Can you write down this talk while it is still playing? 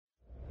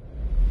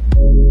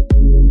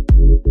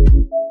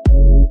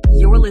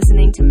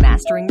listening to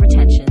Mastering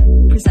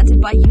Retention,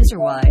 presented by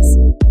UserWise.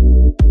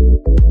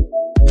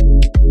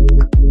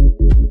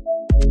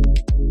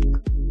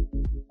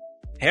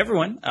 Hey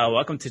everyone,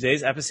 welcome to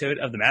today's episode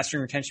of the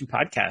Mastering Retention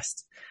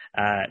podcast.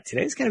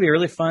 Today's going to be a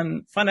really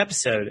fun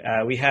episode.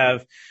 We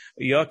have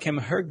Joachim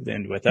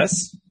Höglund with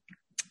us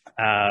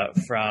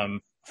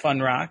from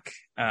FunRock,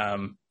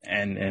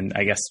 and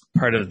I guess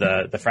part of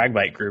the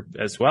Fragbite group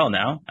as well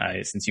now,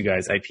 since you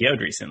guys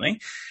IPO'd recently.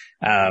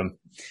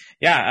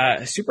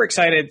 Super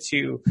excited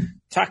to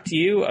talk to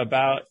you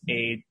about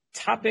a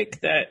topic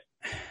that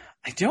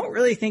I don't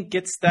really think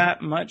gets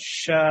that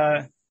much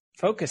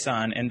focus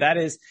on, and that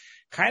is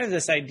kind of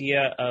this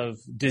idea of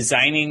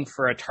designing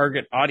for a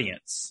target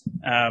audience.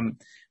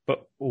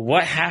 But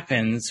what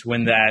happens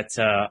when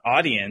that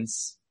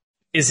audience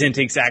isn't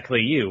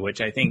exactly you,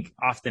 which I think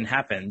often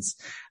happens.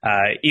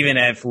 Even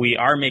if we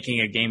are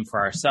making a game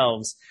for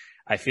ourselves,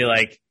 I feel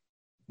like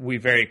we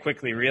very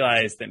quickly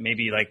realize that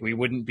maybe like we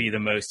wouldn't be the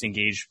most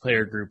engaged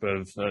player group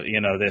of,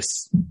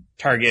 this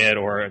target,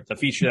 or the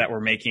feature that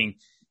we're making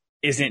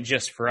isn't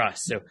just for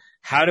us. So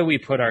how do we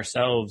put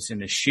ourselves in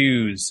the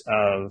shoes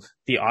of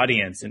the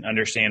audience and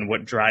understand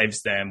what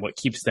drives them, what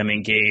keeps them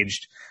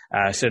engaged,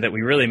 so that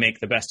we really make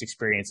the best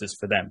experiences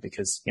for them?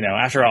 Because,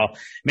 after all,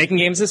 making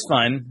games is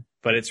fun,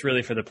 but it's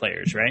really for the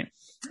players, right?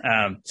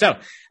 So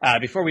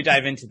before we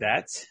dive into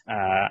that,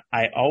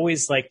 I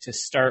always like to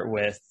start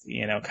with,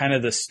 kind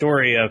of the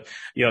story of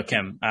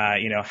Joachim.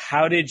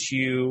 How did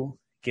you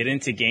get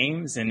into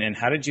games, and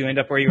how did you end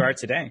up where you are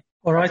today?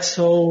 All right.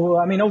 So,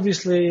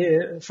 obviously,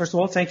 first of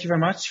all, thank you very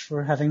much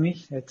for having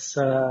me. It's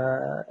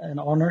an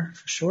honor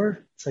for sure.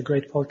 It's a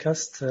great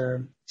podcast.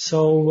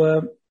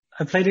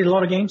 I played a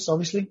lot of games,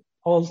 obviously,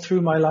 all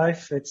through my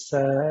life. It's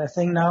a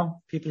thing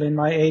now. People in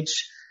my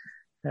age,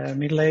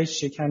 middle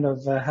age, you kind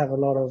of have a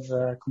lot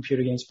of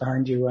computer games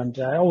behind you. And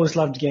I always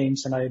loved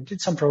games, and I did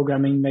some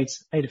programming, made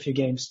a few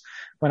games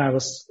when I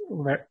was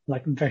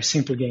very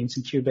simple games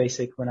in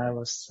QBasic when I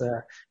was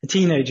a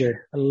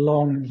teenager, a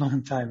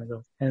long time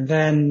ago. And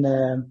then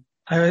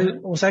I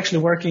was actually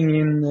working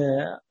in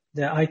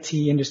the IT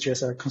industry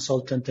as a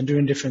consultant and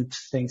doing different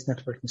things,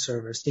 networking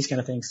servers, these kind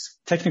of things,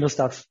 technical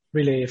stuff,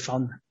 really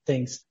fun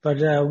things. But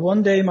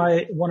one day,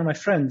 one of my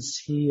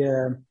friends, he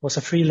was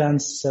a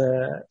freelance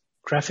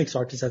graphics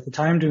artist at the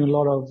time, doing a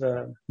lot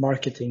of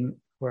marketing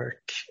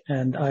work,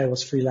 and I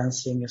was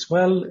freelancing as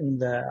well in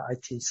the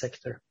IT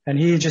sector. And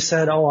he just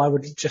said, I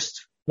would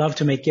just love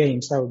to make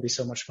games. That would be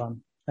so much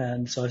fun.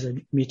 And so I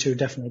said, me too,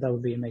 definitely. That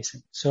would be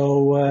amazing.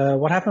 So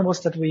what happened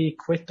was that we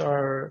quit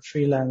our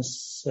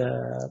freelance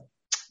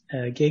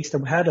gigs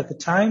that we had at the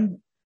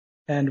time,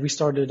 and we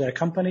started a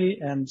company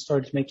and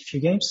started to make a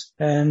few games.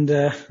 And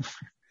I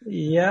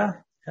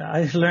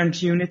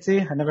learned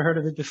Unity. I never heard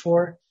of it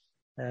before.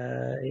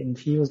 And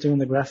he was doing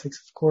the graphics,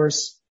 of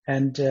course.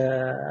 And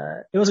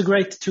it was a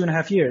great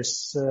 2.5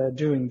 years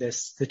doing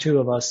this, the two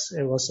of us.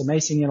 It was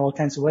amazing in all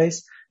kinds of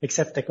ways,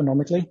 except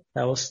economically.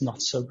 That was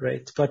not so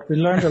great. But we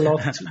learned a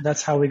lot.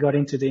 That's how we got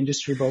into the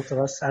industry, both of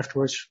us.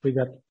 Afterwards,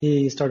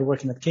 he started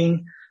working at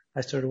King.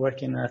 I started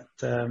working at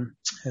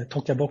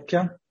Toca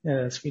Boca,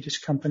 a Swedish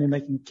company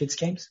making kids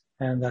games.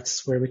 And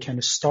that's where we kind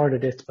of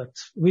started it. But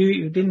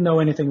we didn't know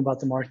anything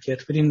about the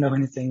market. We didn't know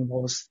anything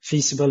what was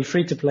feasible,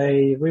 free to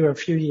play. We were a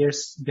few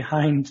years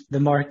behind the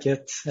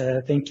market,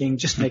 thinking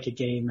just make a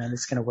game and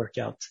it's going to work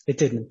out. It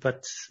didn't.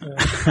 But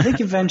I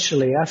think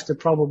eventually, after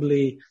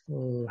probably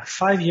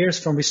 5 years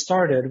from we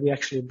started, we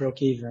actually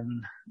broke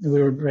even.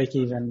 We were break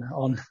even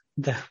on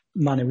the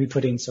money we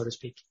put in, so to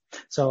speak.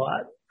 So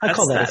I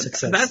call that a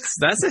success.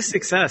 That's a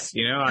success.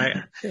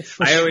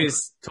 I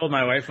always told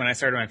my wife when I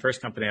started my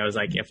first company, I was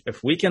like,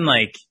 if we can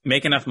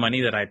make enough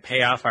money that I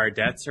pay off our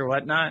debts or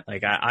whatnot,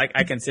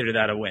 I consider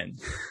that a win.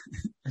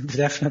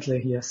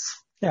 Definitely. Yes.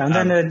 Yeah. And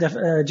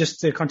then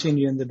just to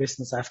continue in the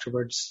business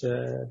afterwards.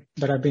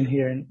 But I've been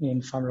here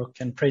in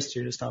FunRock and Prey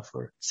Studios now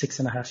for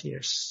 6.5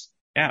 years.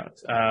 Yeah.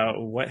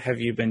 What have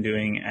you been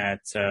doing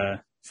at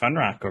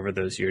FunRock over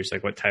those years?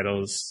 Like what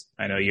titles?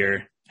 I know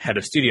you're head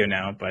of studio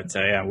now, but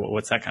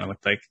what's that kind of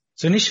look like?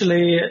 So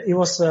initially it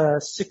was a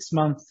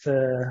 6-month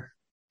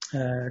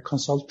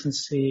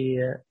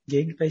consultancy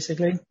gig,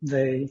 basically.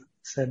 They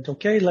said,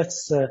 okay,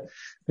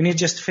 we need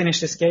just to finish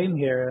this game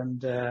here,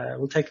 and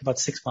we'll take about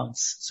 6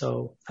 months.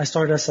 So I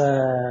started as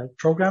a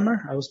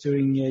programmer. I was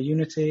doing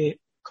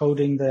Unity,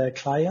 coding the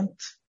client,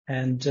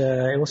 and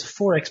it was a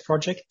 4X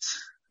project,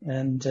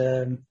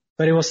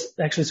 but it was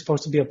actually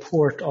supposed to be a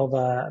port of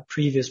a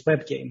previous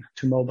web game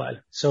to mobile.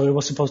 So it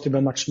was supposed to be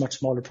a much, much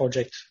smaller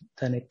project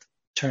than it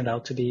turned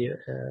out to be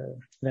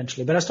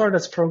eventually. But I started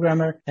as a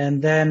programmer,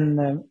 and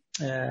then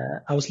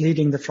I was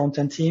leading the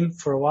front-end team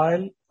for a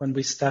while when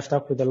we staffed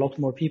up with a lot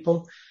more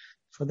people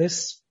for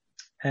this.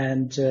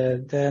 And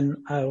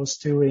then I was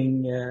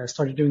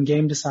started doing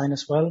game design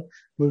as well,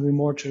 moving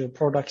more to the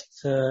product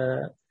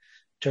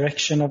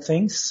direction of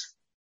things.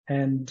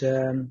 And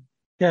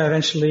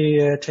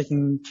eventually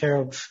taking care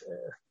of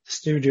the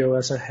studio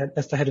as the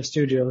head of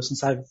studio,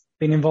 since I've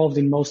been involved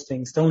in most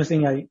things. The only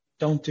thing I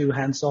don't do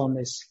hands-on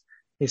is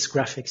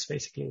graphics,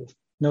 basically.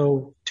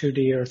 No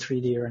 2D or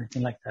 3D or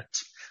anything like that.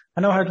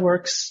 I know how it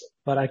works,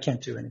 but I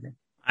can't do anything.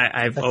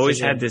 I've always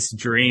had this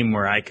dream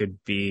where I could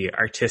be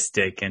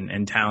artistic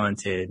and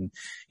talented.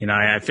 And,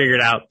 I figured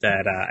out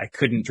that I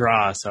couldn't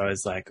draw. So I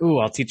was like, ooh,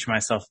 I'll teach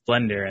myself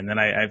Blender. And then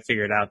I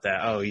figured out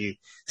that, you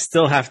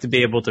still have to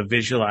be able to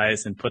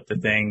visualize and put the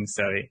things.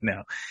 So,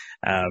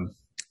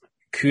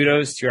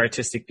 kudos to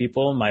artistic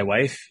people. My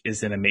wife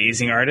is an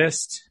amazing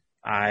artist.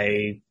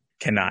 I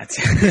cannot.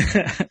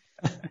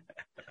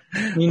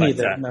 Me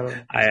neither. No.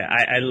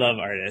 I love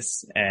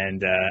artists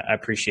and I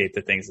appreciate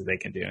the things that they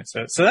can do.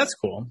 So that's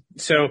cool.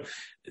 So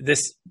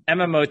this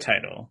MMO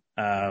title,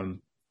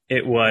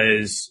 it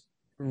was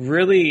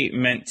really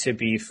meant to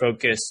be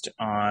focused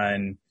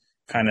on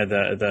kind of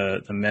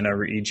the MENA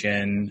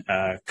region,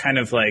 kind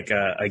of like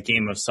a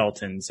Game of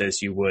Sultans,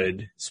 as you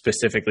would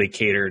specifically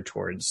cater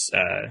towards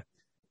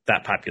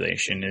that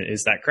population.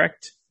 Is that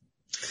correct?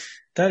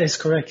 That is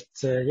correct.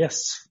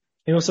 Yes.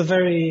 It was I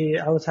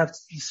would have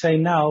to say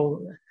now,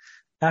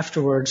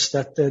 afterwards,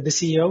 that the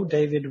CEO,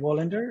 David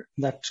Wallander,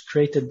 that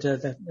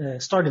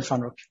started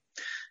Funrock,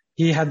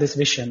 he had this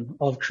vision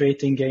of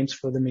creating games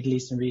for the Middle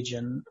Eastern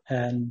region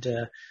and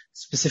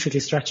specifically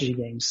strategy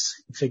games.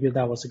 He figured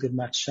that was a good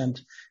match. And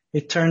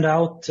it turned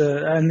out,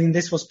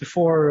 this was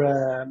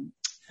before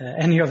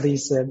any of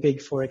these big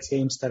 4X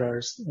games that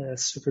are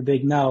super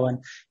big now,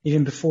 and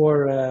even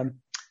before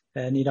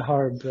Nida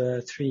Harb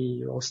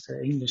 3 was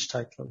the English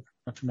title,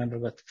 I don't remember,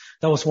 but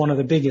that was one of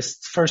the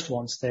first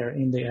ones there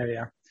in the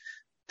area.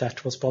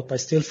 That was bought by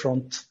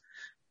Stillfront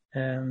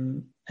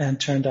and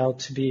turned out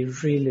to be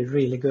really,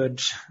 really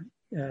good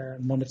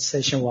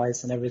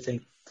monetization-wise and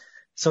everything.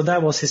 So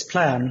that was his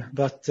plan,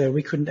 but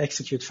we couldn't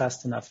execute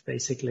fast enough,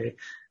 basically,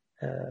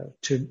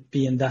 to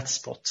be in that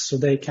spot. So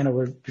they kind of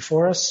were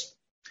before us.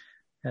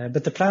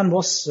 But the plan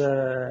was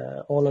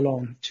all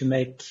along to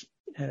make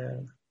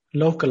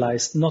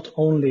localized, not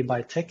only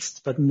by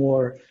text, but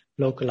more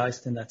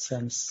localized in that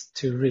sense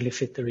to really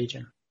fit the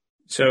region.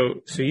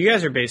 So you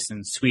guys are based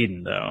in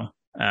Sweden, though.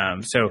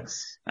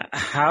 Yes.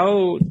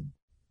 How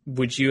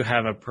would you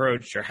have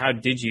approached, or how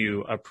did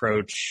you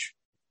approach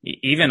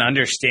even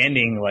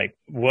understanding like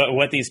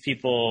what these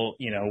people,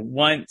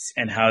 want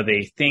and how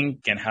they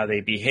think and how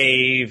they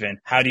behave, and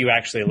how do you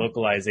actually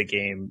localize a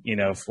game,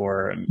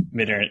 for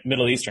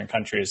Middle Eastern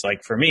countries?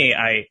 Like for me,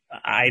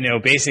 I know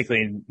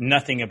basically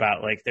nothing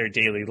about like their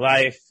daily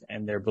life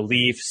and their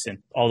beliefs and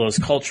all those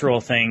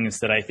cultural things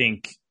that I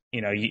think,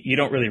 you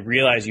don't really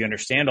realize you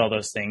understand all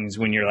those things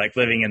when you're like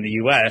living in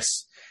the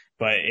US.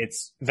 But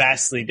it's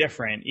vastly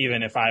different,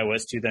 even if I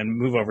was to then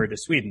move over to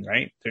Sweden,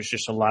 right? There's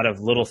just a lot of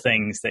little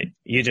things that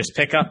you just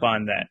pick up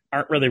on that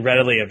aren't really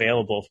readily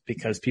available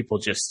because people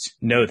just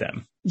know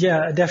them.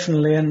 Yeah,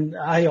 definitely. And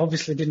I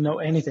obviously didn't know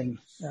anything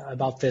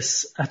about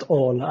this at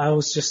all. I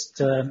was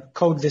just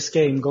code this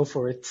game, go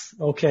for it.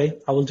 Okay,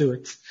 I will do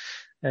it.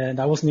 And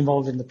I wasn't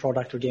involved in the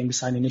product or game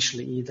design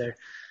initially either.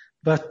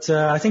 But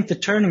I think the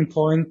turning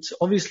point,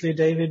 obviously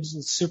David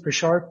is super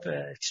sharp,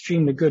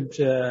 extremely good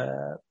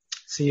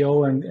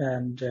CEO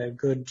and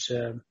good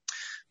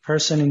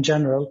person in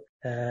general,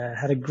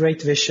 had a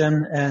great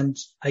vision. And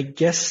I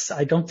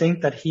don't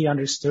think that he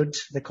understood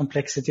the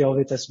complexity of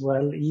it as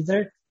well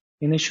either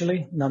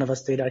initially. None of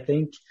us did, I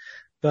think.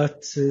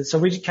 But so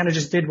we kind of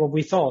just did what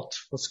we thought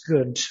was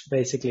good,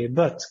 basically.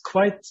 But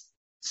quite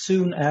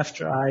soon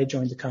after I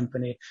joined the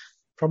company,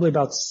 probably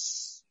about,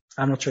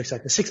 I'm not sure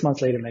exactly, 6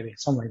 months later, maybe,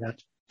 something like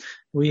that,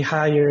 we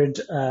hired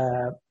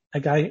a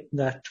guy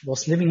that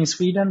was living in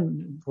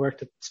Sweden,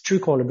 worked at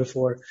Truecaller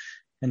before,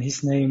 and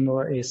his name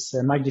is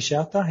Magdi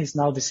Chata. He's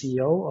now the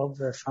CEO of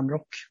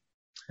Funrock.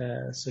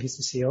 So he's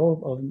the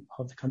CEO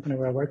of the company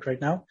where I work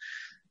right now.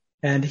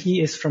 And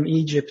he is from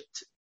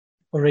Egypt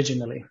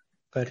originally,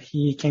 but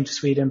he came to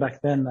Sweden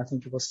back then, I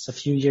think it was a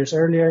few years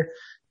earlier,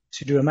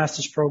 to do a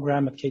master's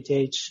program at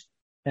KTH.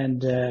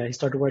 And he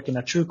started working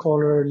at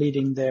Truecaller,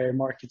 leading their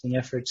marketing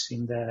efforts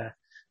in the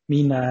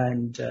MENA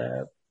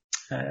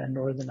and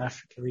Northern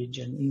Africa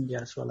region, India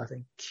as well, I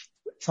think,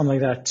 something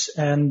like that.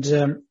 And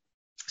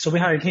so we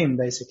hired him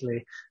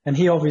basically, and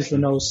he obviously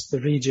knows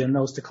the region,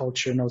 knows the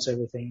culture, knows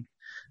everything.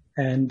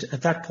 And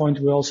at that point,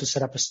 we also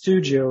set up a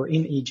studio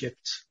in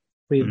Egypt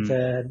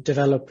with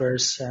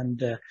developers and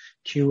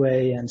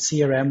QA and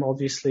CRM.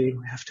 Obviously,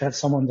 we have to have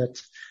someone that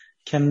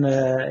can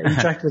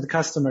interact with the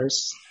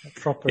customers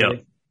properly.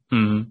 Yep.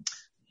 Mm-hmm.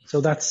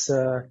 So that's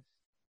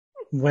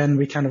when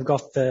we kind of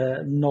got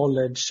the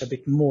knowledge a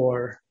bit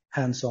more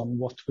hands-on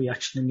what we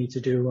actually need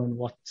to do and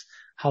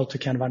how to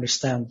kind of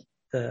understand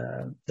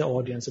the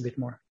audience a bit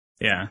more.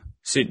 Yeah.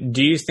 So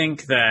do you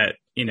think that,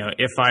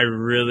 if I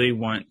really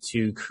want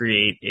to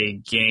create a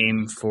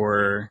game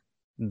for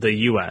the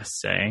US,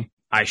 say,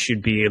 I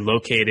should be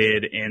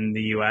located in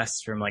the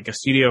US from like a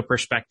studio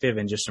perspective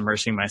and just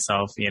immersing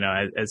myself,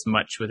 as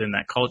much within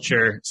that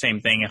culture? Same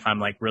thing if I'm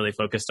like really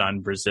focused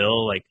on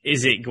Brazil, like,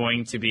 is it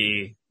going to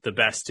be the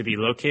best to be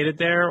located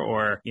there?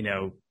 Or,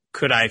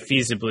 could I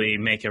feasibly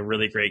make a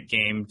really great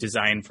game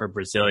designed for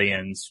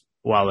Brazilians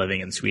while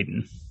living in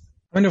Sweden?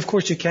 I mean, of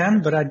course you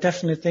can, but I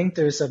definitely think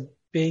there's a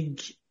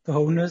big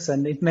bonus,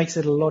 and it makes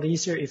it a lot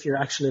easier if you're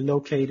actually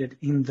located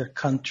in the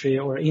country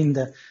or in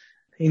the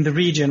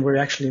region we're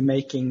actually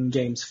making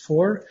games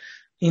for.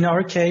 In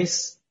our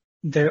case,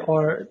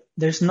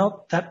 there's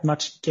not that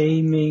much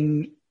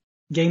game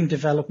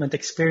development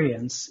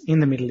experience in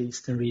the Middle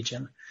Eastern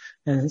region.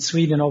 And in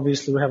Sweden,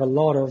 obviously, we have a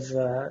lot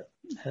of,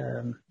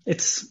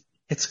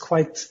 it's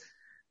quite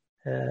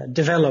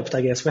developed,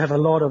 I guess. We have a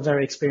lot of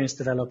very experienced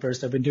developers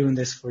that have been doing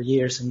this for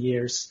years and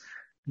years.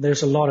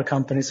 There's a lot of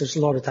companies, there's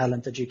a lot of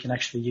talent that you can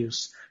actually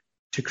use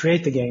to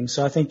create the game.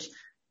 So I think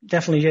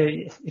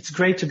definitely it's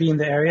great to be in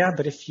the area,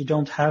 but if you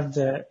don't have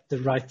the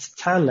right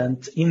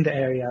talent in the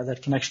area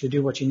that can actually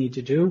do what you need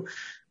to do,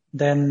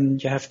 then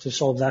you have to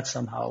solve that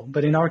somehow.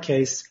 But in our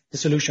case, the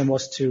solution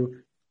was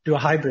to do a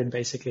hybrid,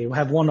 basically. We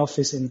have one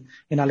office in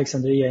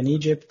Alexandria in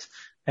Egypt,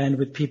 and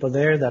with people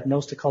there that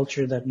knows the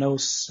culture, that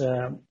knows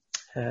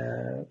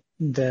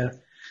the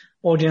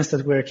audience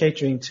that we're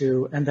catering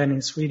to. And then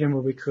in Sweden,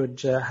 where we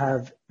could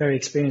have very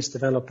experienced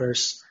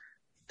developers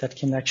that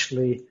can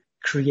actually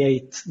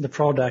create the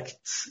product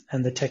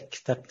and the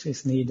tech that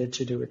is needed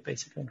to do it,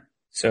 basically.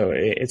 So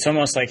it's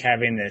almost like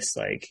having this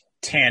like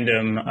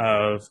tandem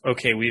of,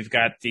 okay, we've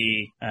got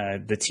the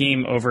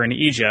team over in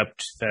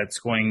Egypt that's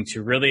going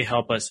to really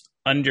help us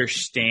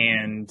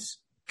understand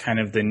kind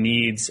of the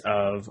needs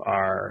of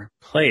our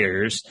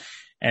players.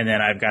 And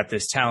then I've got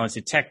this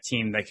talented tech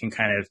team that can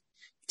kind of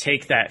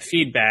take that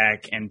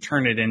feedback and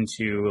turn it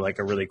into like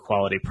a really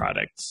quality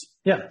product.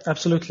 Yeah,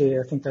 absolutely.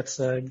 I think that's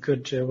a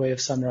good way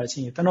of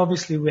summarizing it. And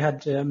obviously we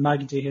had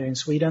Magdi here in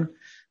Sweden.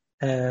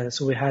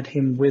 So we had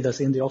him with us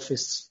in the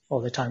office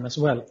all the time as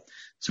well.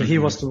 So he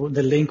was the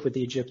link with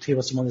Egypt. He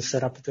was the one that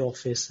set up the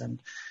office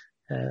and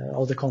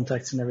all the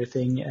contacts and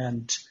everything,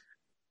 and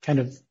kind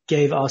of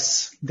gave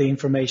us the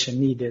information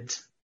needed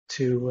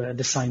to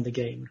design the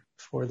game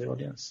for the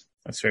audience.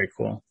 That's very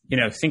cool. You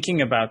know,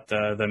 thinking about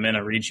the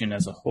MENA region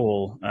as a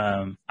whole,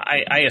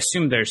 I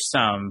assume there's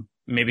some,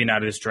 maybe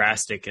not as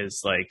drastic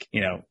as like,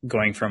 you know,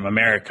 going from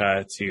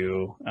America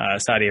to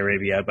Saudi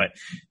Arabia, but,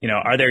 you know,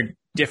 are there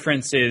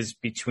differences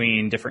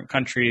between different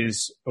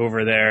countries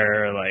over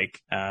there,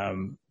 like,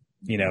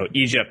 you know,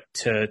 Egypt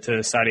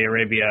to Saudi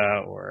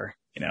Arabia or,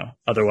 you know,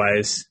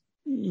 otherwise?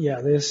 Yeah,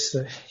 there's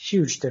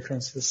huge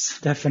differences,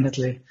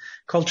 definitely,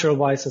 cultural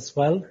wise as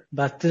well.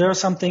 But there are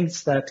some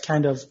things that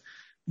kind of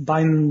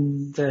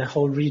bind the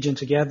whole region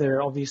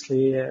together.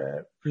 Obviously,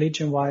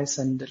 religion wise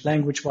and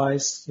language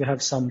wise, you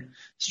have some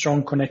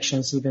strong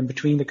connections even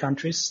between the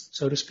countries,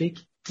 so to speak.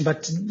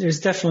 But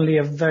there's definitely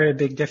a very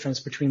big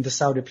difference between the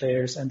Saudi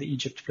players and the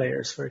Egypt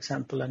players, for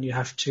example, and you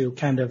have to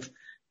kind of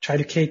try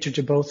to cater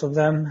to both of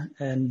them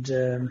and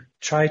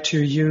try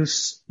to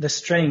use the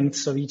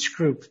strengths of each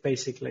group,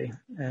 basically,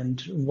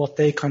 and what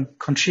they can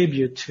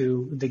contribute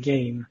to the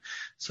game.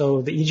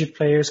 So the Egypt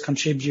players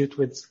contribute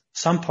with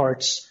some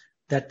parts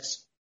that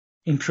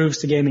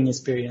improves the gaming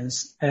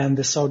experience, and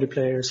the Saudi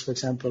players, for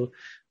example,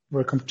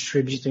 were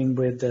contributing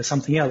with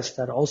something else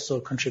that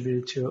also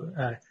contributed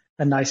to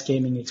a nice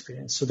gaming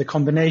experience. So the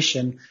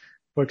combination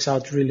works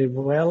out really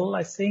well,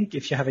 I think,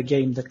 if you have a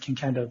game that can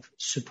kind of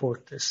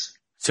support this.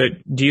 So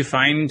do you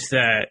find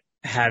that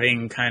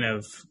having kind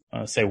of,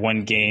 say,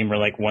 one game or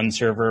like one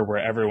server where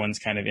everyone's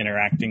kind of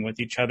interacting with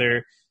each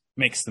other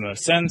makes the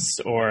most sense?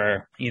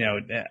 Or, you know,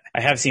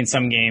 I have seen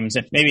some games,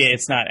 and maybe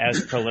it's not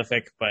as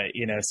prolific, but,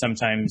 you know,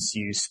 sometimes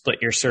you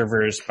split your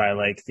servers by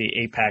like the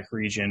APAC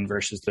region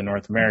versus the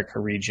North America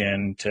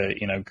region to,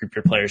 you know, group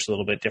your players a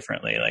little bit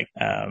differently. Like,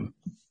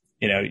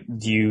 you know,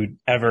 do you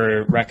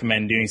ever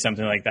recommend doing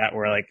something like that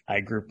where like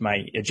I group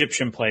my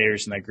Egyptian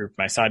players and I group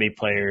my Saudi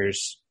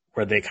players,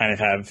 where they kind of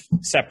have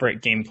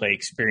separate gameplay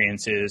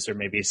experiences or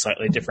maybe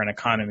slightly different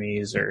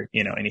economies or,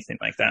 you know, anything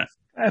like that?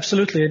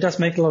 Absolutely. It does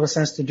make a lot of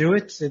sense to do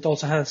it. It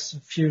also has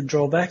a few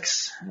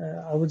drawbacks,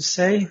 I would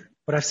say.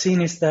 What I've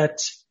seen is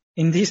that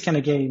in these kind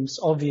of games,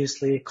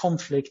 obviously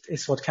conflict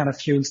is what kind of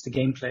fuels the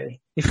gameplay.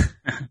 If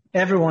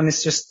everyone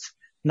is just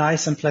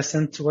nice and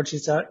pleasant towards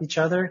each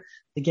other,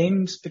 the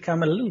games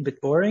become a little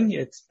bit boring.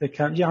 It's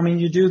become, yeah, I mean,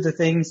 you do the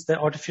things, the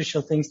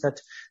artificial things that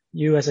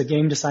you as a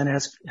game designer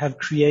have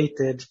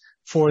created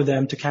for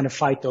them to kind of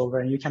fight over,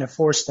 and you kind of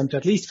force them to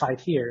at least fight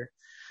here.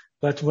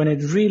 But when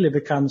it really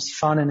becomes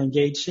fun and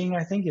engaging,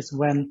 I think, is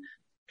when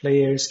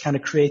players kind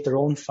of create their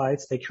own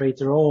fights. They create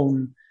their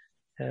own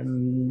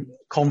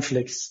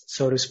conflicts,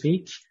 so to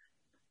speak.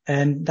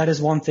 And that is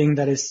one thing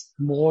that is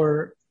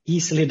more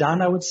easily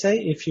done, I would say,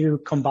 if you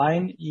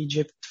combine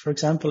Egypt, for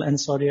example, and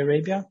Saudi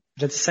Arabia.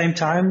 But at the same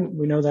time,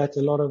 we know that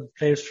a lot of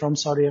players from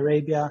Saudi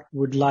Arabia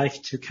would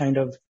like to kind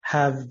of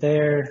have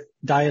their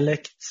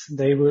dialect.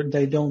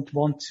 They don't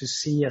want to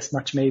see as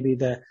much maybe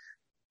the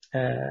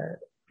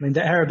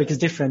Arabic is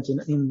different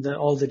in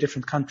all the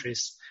different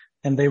countries,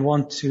 and they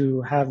want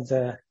to have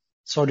the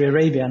Saudi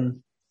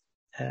Arabian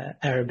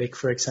Arabic,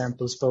 for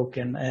example,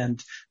 spoken,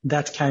 and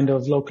that kind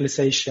of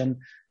localization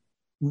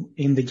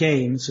in the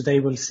game. So they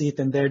will see it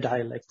in their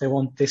dialect. They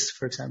want this,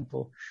 for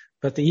example,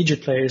 but the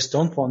Egypt players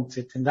don't want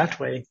it in that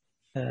way.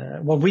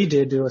 What we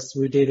did was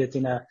we did it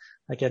in a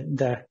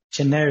the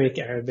generic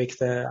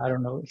Arabic, I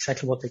don't know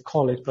exactly what they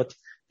call it, but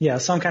yeah,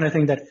 some kind of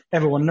thing that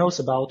everyone knows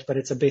about, but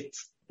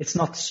it's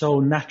not so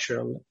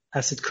natural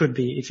as it could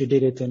be if you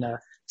did it in a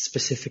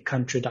specific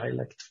country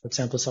dialect, for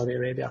example, Saudi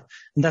Arabia.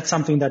 And that's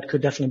something that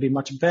could definitely be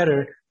much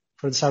better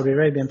for the Saudi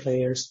Arabian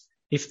players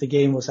if the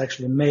game was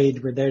actually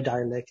made with their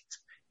dialect,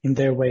 in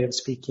their way of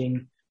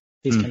speaking,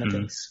 these kind of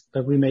things.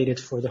 But we made it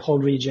for the whole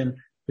region,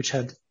 which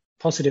had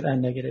positive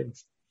and negative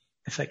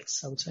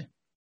effects, I would say.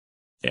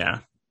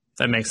 Yeah,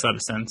 that makes a lot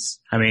of sense.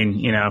 I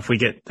mean, if we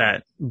get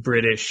that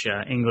British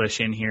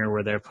English in here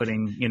where they're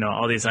putting,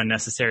 all these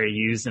unnecessary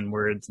U's and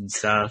words and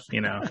stuff,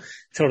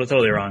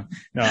 totally wrong.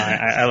 No,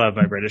 I love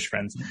my British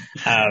friends.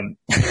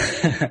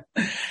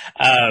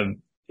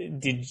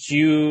 Did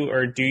you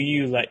or do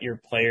you let your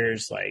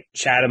players like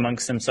chat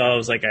amongst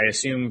themselves? Like I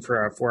assume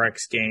for a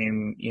 4X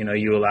game,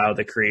 you allow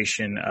the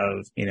creation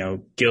of,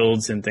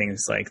 guilds and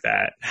things like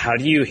that. How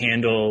do you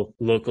handle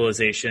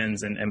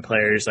localizations and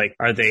players? Like,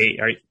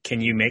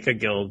 can you make a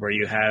guild where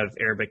you have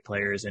Arabic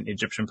players and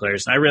Egyptian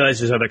players? And I realize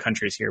there's other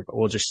countries here, but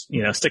we'll just,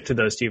 stick to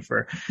those two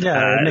for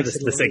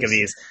the sake of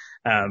these.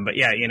 But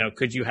yeah,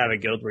 could you have a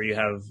guild where you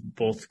have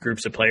both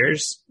groups of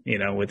players,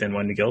 within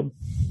one guild?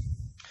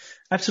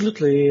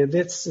 Absolutely.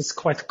 This is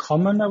quite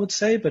common, I would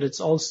say, but it's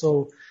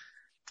also,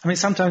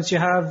 sometimes you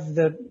have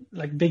the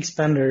big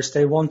spenders.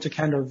 They want to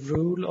kind of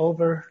rule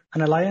over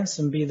an alliance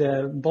and be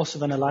the boss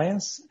of an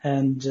alliance.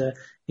 And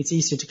it's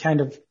easy to kind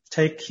of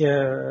take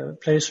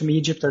players from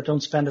Egypt that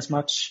don't spend as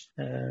much.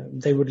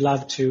 They would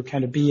love to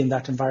kind of be in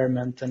that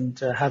environment and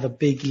have a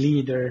big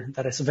leader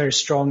that is very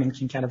strong and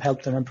can kind of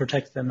help them and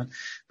protect them, and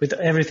with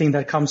everything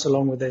that comes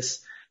along with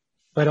this.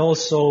 But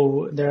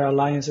also there are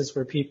alliances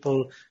where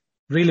people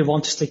really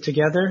want to stick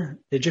together.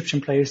 The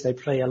Egyptian players, they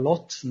play a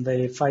lot and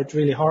they fight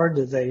really hard.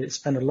 They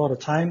spend a lot of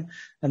time.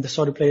 And the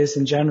Saudi players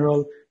in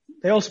general,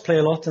 they also play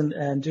a lot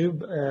and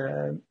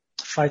do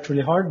fight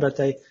really hard, but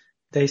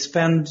they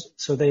spend,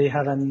 so they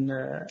have an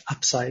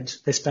upside.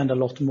 They spend a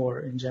lot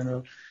more in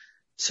general.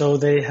 So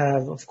they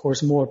have, of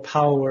course, more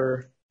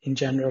power in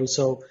general.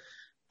 So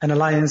an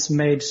alliance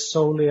made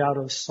solely out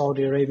of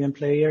Saudi Arabian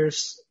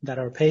players that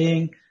are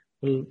paying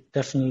will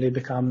definitely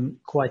become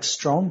quite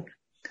strong.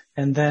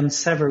 And then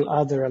several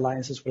other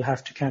alliances will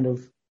have to kind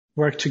of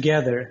work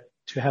together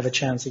to have a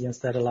chance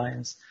against that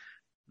alliance,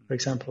 for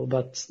example.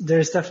 But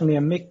there's definitely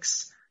a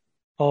mix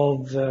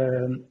of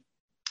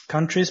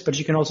countries, but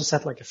you can also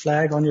set like a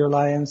flag on your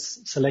alliance,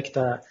 select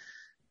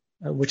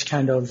which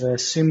kind of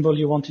symbol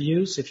you want to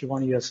use, if you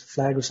want to use a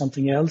flag or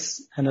something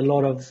else. And a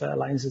lot of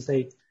alliances,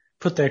 they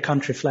put their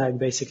country flag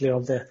basically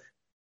of the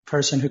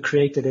person who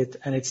created it.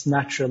 And it's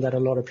natural that a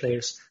lot of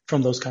players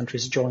from those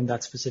countries join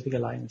that specific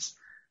alliance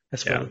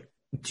as well.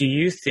 Do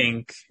you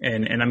think,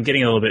 and I'm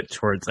getting a little bit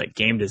towards like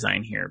game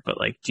design here, but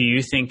like, do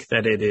you think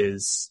that it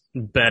is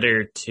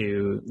better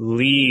to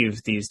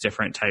leave these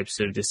different types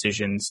of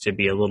decisions to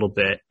be a little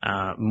bit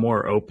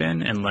more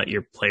open and let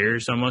your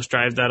players almost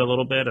drive that a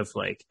little bit of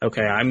like,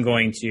 okay, I'm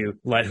going to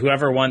let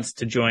whoever wants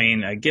to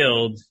join a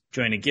guild,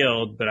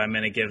 but I'm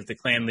going to give the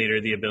clan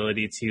leader the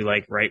ability to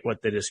like write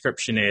what the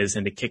description is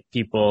and to kick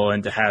people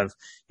and to have,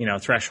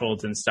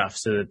 thresholds and stuff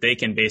so that they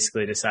can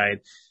basically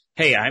decide,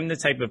 hey, I'm the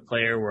type of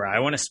player where I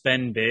want to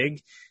spend big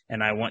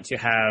and I want to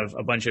have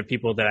a bunch of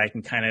people that I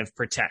can kind of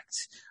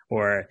protect.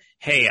 Or,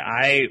 hey,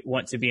 I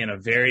want to be in a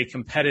very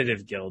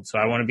competitive guild. So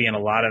I want to be in a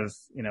lot of,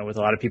 with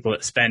a lot of people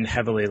that spend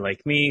heavily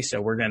like me.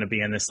 So we're going to be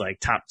in this like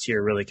top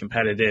tier, really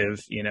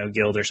competitive,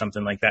 guild or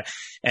something like that.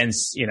 And,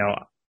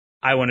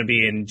 I want to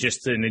be in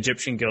just an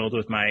Egyptian guild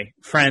with my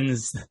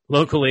friends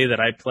locally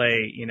that I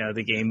play,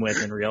 the game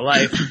with in real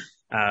life.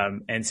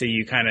 And so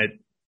you kind of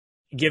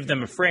give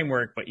them a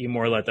framework, but you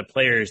more let the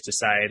players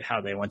decide how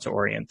they want to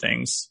orient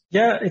things.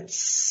 Yeah,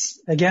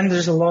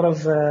 there's a lot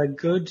of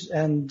good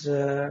and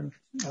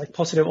like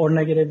positive or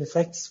negative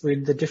effects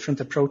with the different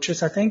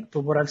approaches, I think.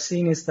 But what I've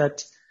seen is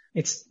that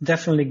it's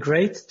definitely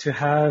great to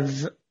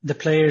have the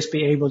players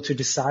be able to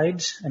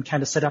decide and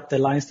kind of set up the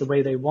alliance the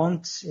way they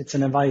want. It's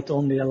an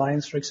invite-only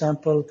alliance, for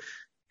example,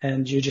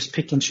 and you just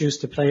pick and choose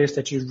the players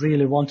that you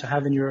really want to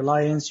have in your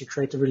alliance. You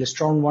create a really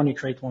strong one. You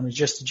create one with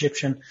just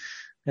Egyptian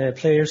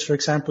players, for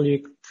example.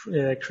 You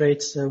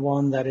create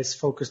one that is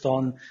focused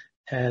on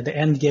the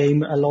end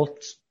game a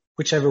lot,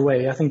 whichever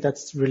way. I think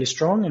that's really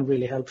strong and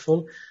really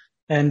helpful.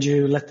 And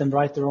you let them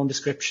write their own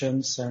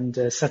descriptions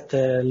and set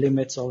the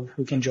limits of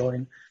who can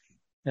join.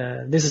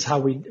 This is how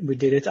we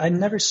did it. I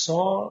never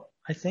saw,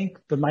 I think,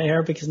 but my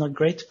Arabic is not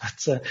great,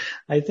 but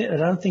I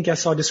don't think I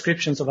saw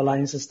descriptions of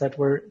alliances that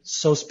were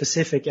so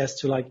specific as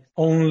to like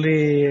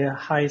only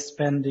high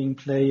spending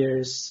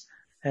players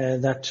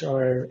that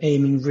are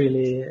aiming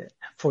really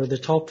for the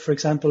top, for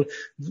example.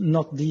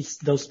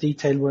 Those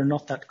details were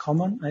not that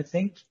common, I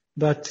think.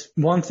 But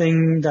one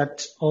thing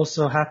that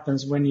also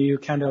happens when you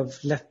kind of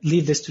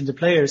leave this to the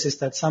players is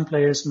that some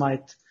players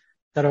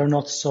that are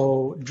not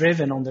so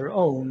driven on their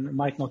own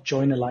might not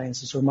join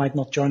alliances, or might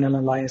not join an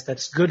alliance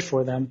that's good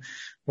for them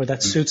or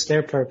that suits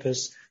their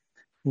purpose,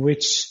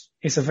 which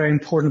is a very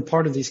important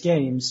part of these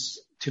games,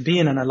 to be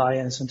in an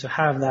alliance and to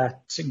have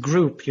that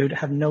group, you'd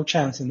have no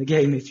chance in the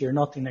game if you're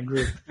not in a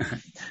group.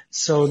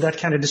 So that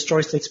kind of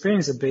destroys the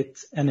experience a bit.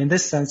 And in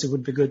this sense, it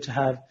would be good to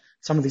have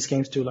some of these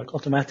games do like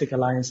automatic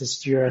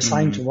alliances. You're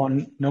assigned to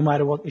one, no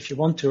matter what, if you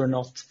want to or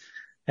not.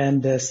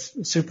 And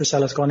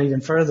Supercell has gone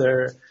even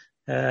further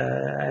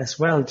as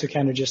well to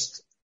kind of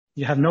just,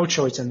 you have no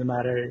choice in the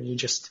matter.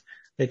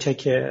 They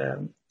take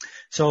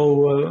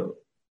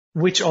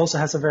which also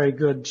has a very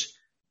good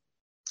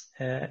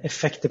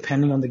effect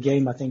depending on the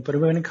game, I think. But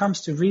when it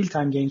comes to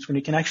real-time games, when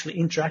you can actually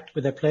interact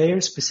with the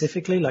players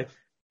specifically, like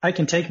I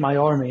can take my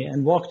army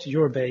and walk to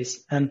your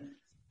base and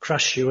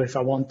crush you if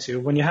I want to.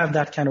 When you have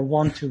that kind of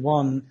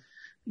one-to-one,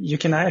 you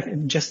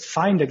can just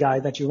find a guy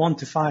that you want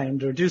to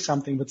find or do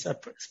something with a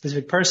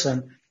specific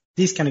person.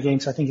 These kind of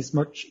games, I think it's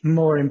much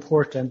more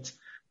important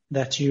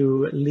that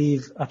you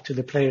leave up to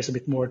the players a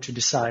bit more to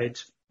decide.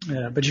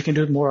 But you can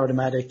do it more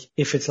automatic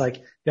if it's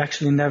like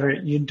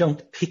you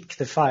don't pick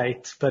the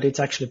fight, but it's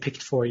actually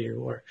picked for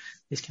you or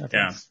these kind of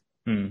things.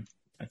 Yeah.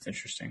 That's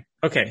interesting.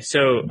 Okay.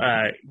 So,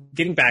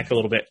 getting back a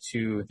little bit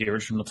to the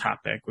original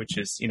topic, which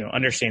is,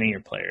 understanding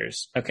your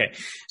players. Okay.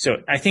 So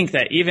I think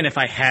that even if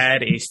I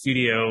had a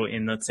studio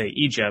in, let's say,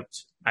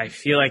 Egypt, I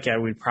feel like I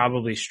would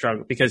probably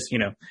struggle because,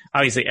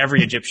 obviously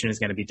every Egyptian is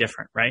going to be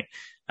different, right?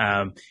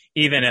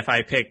 Even if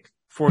I pick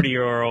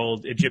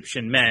 40-year-old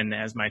Egyptian men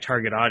as my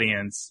target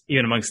audience,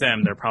 even amongst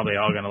them, they're probably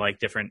all going to like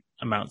different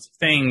amounts of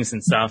things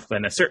and stuff.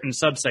 And a certain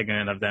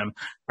subsegment of them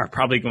are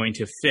probably going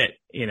to fit,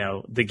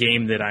 the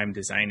game that I'm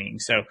designing.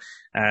 So,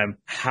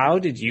 how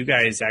did you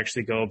guys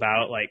actually go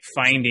about like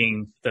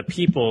finding the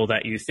people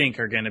that you think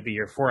are going to be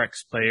your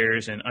 4X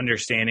players and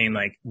understanding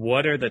like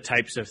what are the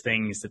types of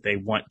things that they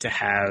want to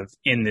have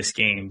in this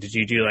game? Did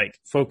you do like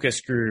focus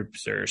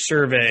groups or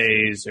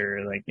surveys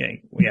or like,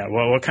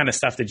 what kind of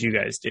stuff did you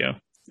guys do?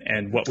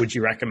 And what would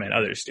you recommend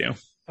others do?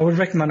 I would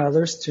recommend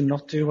others to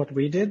not do what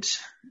we did.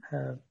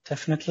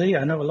 Definitely.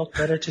 I know a lot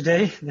better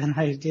today than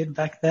I did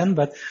back then,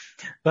 but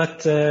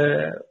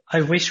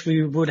I wish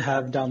we would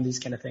have done these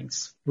kind of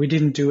things. We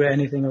didn't do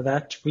anything of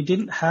that. We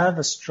didn't have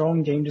a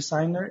strong game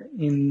designer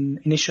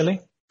initially,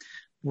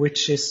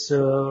 which is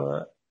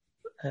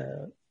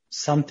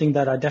something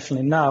that I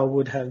definitely now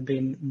would have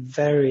been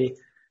very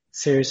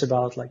serious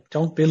about. Like,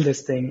 don't build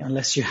this thing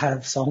unless you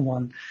have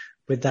someone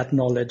with that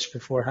knowledge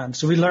beforehand.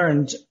 So we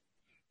learned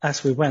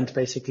as we went,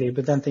 basically,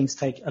 but then things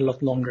take a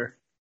lot longer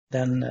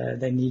than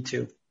they need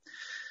to.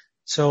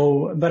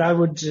 So, but I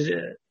would,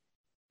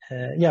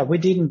 we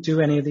didn't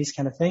do any of these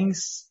kind of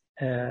things.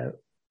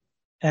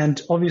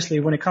 And obviously,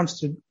 when it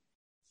comes to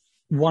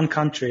one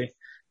country,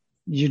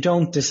 you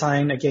don't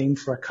design a game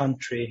for a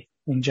country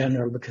in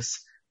general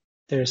because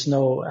there's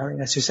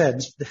as you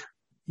said,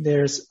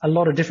 there's a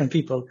lot of different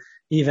people,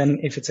 even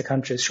if it's a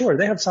country. Sure,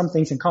 they have some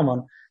things in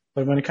common,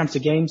 but when it comes to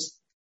games,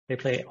 they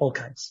play all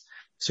kinds.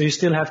 So you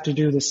still have to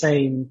do the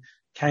same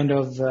kind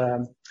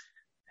of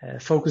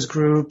focus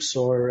groups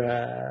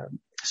or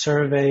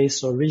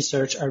surveys or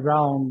research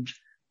around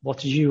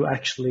what you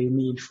actually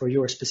need for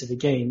your specific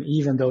game,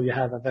 even though you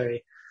have a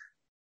very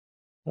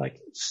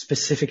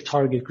specific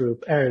target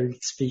group,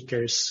 Arabic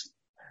speakers,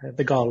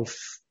 the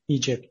Gulf,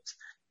 Egypt.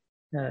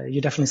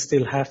 You definitely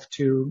still have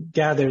to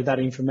gather that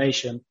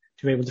information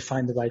to be able to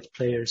find the right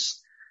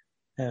players.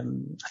 I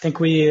think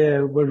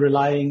we're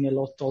relying a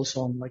lot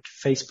also on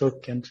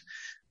Facebook and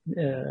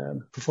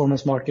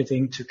performance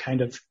marketing to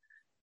kind of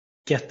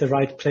get the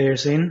right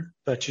players in,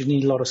 but you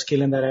need a lot of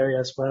skill in that area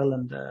as well,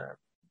 and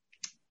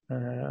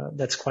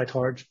that's quite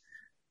hard.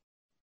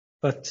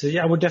 But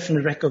I would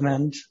definitely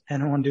recommend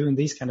anyone doing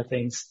these kind of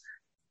things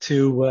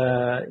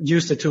to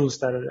use the tools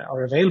that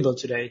are available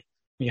today.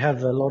 You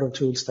have a lot of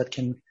tools that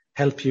can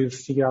help you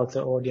figure out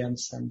the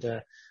audience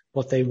and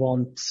what they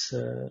want,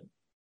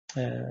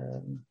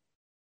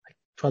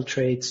 12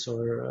 traits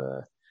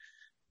or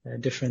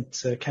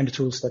different kind of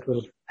tools that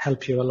will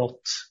help you a lot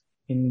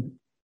in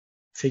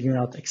figuring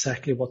out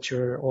exactly what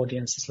your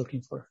audience is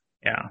looking for.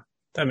 Yeah,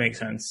 that makes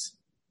sense.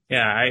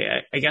 Yeah,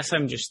 I guess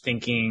I'm just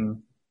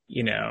thinking,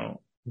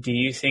 do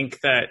you think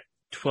that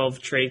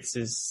 12 traits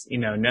is,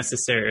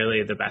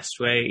 necessarily the best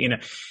way?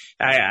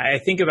 I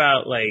think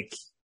about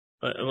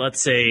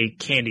let's say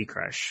Candy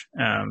Crush.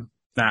 Now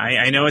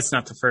I know it's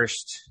not the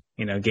first,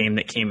 game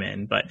that came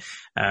in, but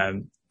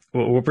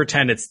we'll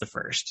pretend it's the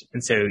first.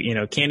 And so,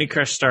 Candy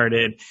Crush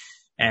started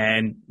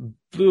and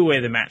blew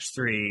away the match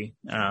 3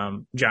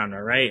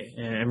 genre, right?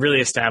 And really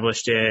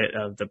established it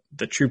of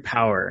the true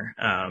power.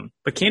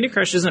 But Candy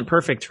Crush isn't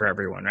perfect for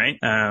everyone, right?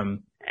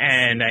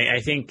 And I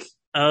think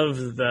of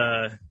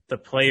the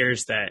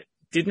players that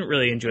didn't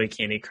really enjoy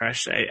Candy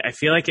Crush, I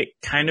feel like it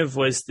kind of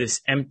was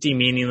this empty,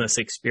 meaningless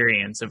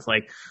experience of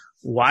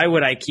why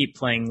would I keep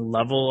playing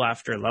level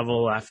after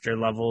level after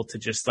level to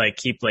just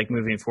keep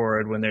moving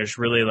forward when there's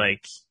really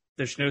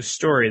there's no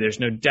story, there's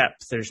no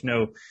depth, there's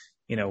no,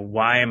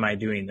 why am I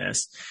doing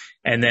this?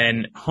 And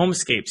then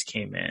Homescapes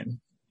came in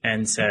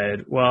and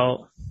said,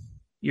 well,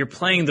 you're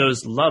playing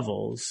those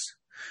levels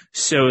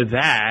so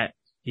that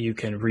you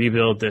can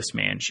rebuild this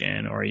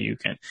mansion or you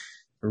can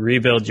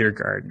rebuild your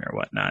garden or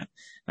whatnot.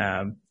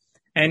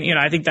 And,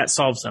 I think that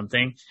solved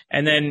something.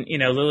 And then,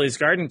 Lily's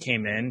Garden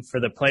came in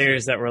for the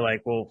players that were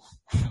like, well,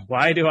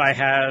 why do I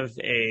have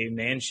a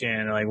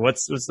mansion? Like,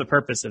 what's the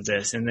purpose of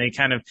this? And they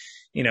kind of,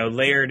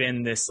 layered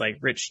in this like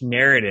rich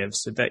narrative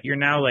so that you're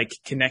now like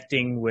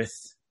connecting with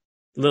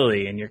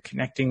Lily and you're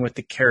connecting with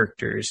the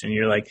characters and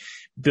you're like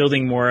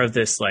building more of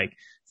this like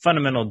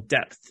fundamental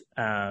depth,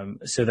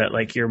 so that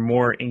like you're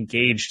more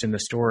engaged in the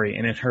story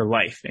and in her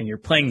life, and you're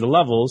playing the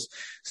levels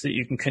so that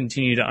you can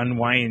continue to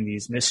unwind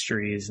these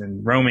mysteries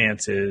and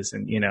romances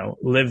and,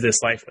 live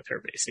this life with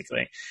her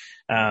basically.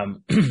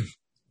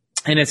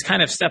 And it's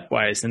kind of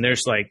stepwise, and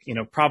there's like,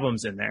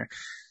 problems in there.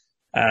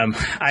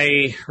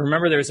 I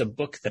remember there was a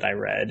book that I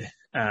read,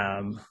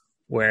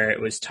 where it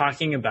was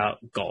talking about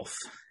golf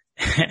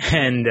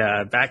and,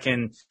 back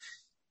in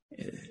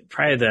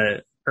probably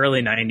the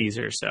early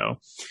 90s or so,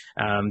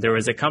 there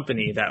was a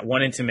company that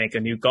wanted to make a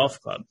new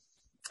golf club.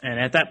 And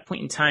at that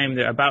point in time,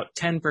 about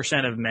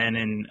 10% of men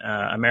in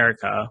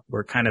America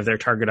were kind of their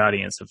target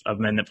audience of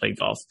men that played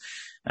golf.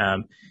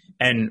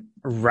 And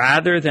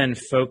rather than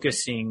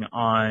focusing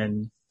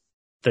on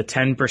the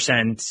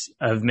 10%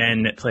 of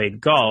men that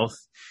played golf,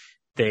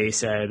 they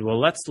said, well,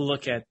 let's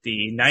look at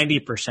the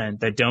 90%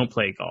 that don't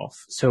play golf.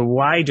 So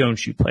why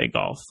don't you play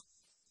golf?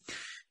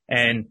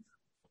 And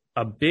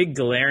a big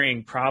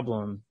glaring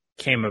problem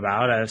came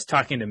about. I was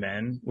talking to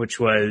men, which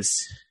was,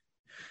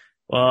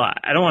 well,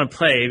 I don't want to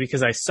play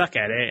because I suck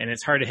at it and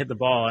it's hard to hit the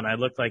ball and I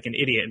look like an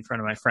idiot in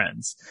front of my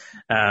friends.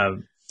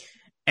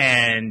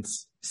 And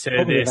so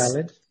totally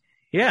valid.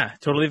 Yeah,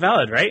 totally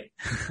valid, right?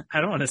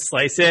 I don't want to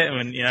slice it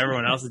when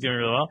everyone else is doing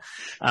really well.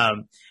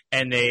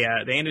 And they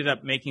ended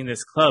up making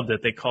this club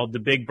that they called the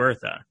Big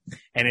Bertha,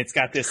 and it's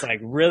got this like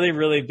really,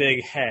 really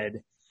big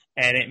head,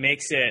 and it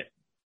makes it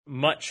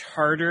much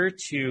harder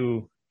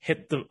to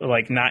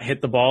not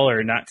hit the ball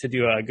or not to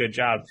do a good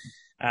job.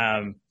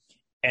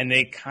 And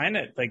they kind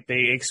of they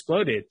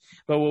exploded.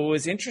 But what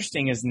was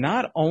interesting is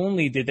not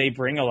only did they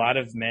bring a lot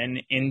of men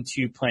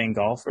into playing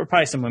golf, or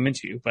probably some women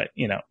too, but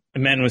the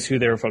men was who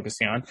they were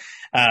focusing on.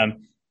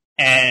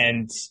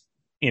 And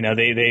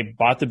they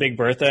bought the Big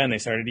Bertha and they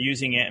started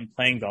using it and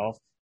playing golf,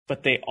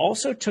 but they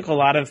also took a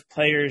lot of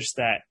players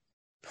that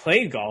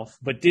played golf,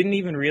 but didn't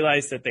even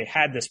realize that they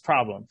had this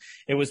problem.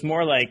 It was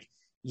more like,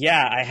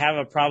 yeah, I have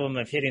a problem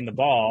of hitting the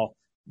ball,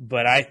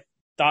 but I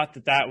thought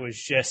that was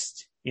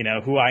just,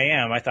 who I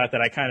am. I thought that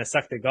I kind of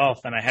sucked at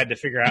golf and I had to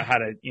figure out how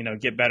to,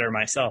 get better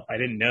myself. I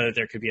didn't know that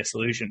there could be a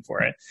solution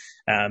for it.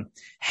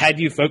 Had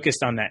you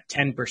focused on that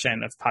 10%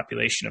 of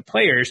population of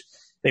players,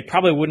 they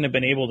probably wouldn't have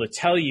been able to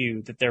tell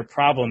you that their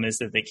problem is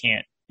that they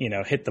can't,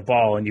 hit the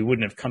ball, and you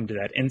wouldn't have come to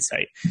that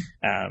insight.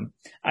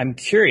 I'm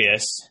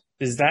curious,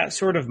 does that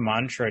sort of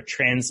mantra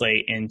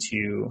translate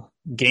into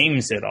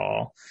games at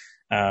all?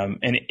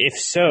 And if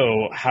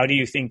so, how do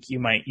you think you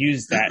might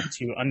use that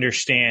to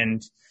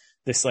understand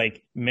this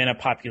like MENA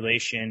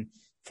population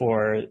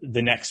for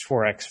the next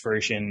 4X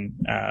version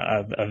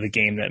of the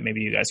game that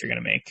maybe you guys are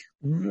going to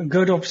make?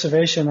 Good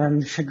observation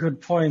and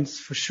good points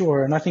for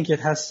sure. And I think it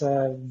has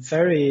a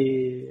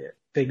very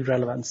big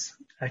relevance,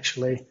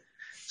 actually.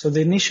 So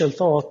the initial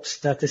thought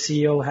that the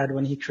CEO had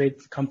when he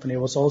created the company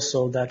was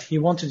also that he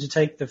wanted to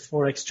take the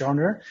 4X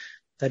genre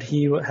that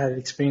he had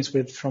experience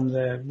with from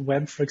the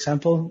web, for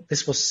example.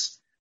 This was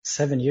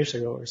 7 years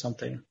ago or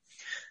something.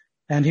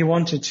 And he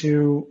wanted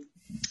to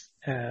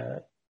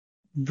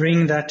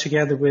bring that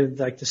together with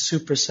like the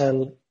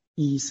Supercell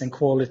ease and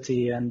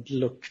quality and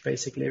look,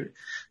 basically.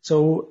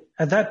 So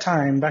at that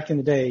time, back in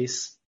the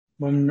days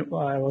when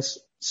I was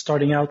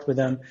starting out with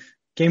them,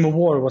 Game of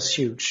War was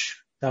huge.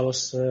 That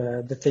was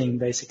the thing,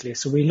 basically.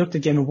 So we looked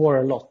at Game of War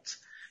a lot.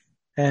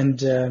 And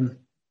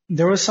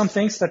there were some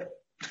things that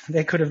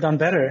they could have done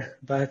better,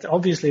 but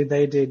obviously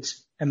they did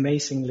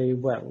amazingly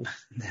well.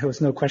 There was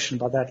no question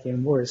about that. Game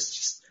of War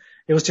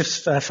it was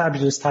just a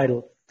fabulous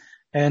title.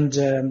 And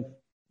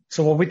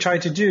so what we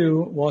tried to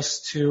do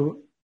was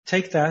to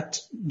take that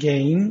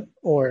game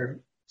or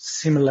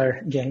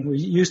similar game. We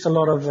used a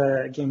lot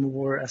of Game of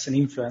War as an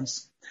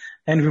influence,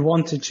 and we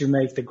wanted to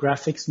make the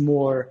graphics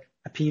more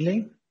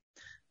appealing,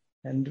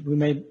 and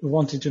we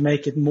wanted to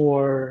make it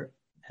more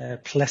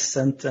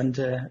pleasant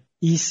and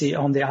easy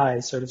on the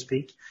eye, so to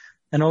speak,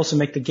 and also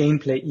make the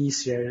gameplay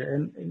easier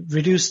and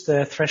reduce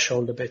the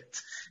threshold a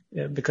bit,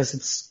 because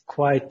it's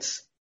quite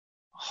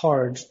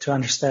hard to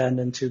understand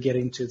and to get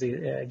into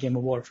the Game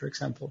of War, for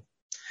example.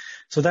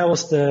 So that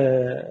was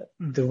the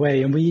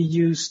way, and we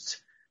used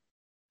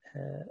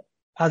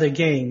other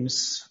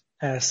games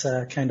as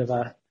a kind of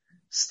a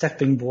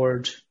stepping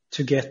board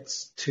to get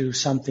to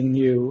something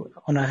new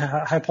on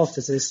a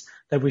hypothesis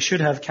that we should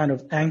have kind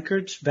of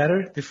anchored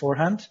better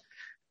beforehand.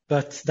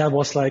 But that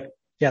was like,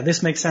 yeah,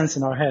 this makes sense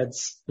in our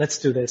heads. Let's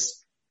do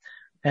this.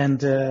 And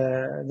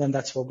then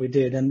that's what we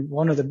did. And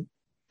one of the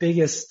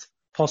biggest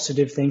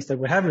positive things that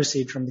we have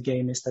received from the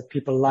game is that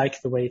people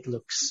like the way it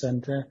looks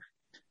and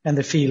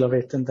the feel of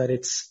it, and that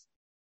it's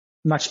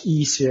much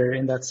easier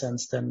in that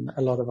sense than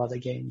a lot of other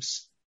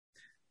games.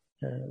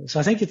 So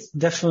I think it's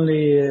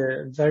definitely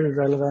very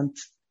relevant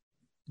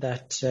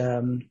that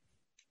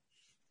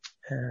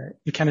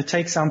you kind of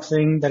take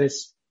something that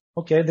is,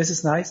 okay, this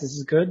is nice, this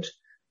is good,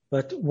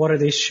 but what are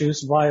the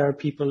issues? Why are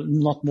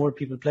not more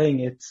people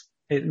playing it?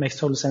 It makes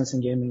total sense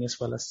in gaming as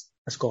well as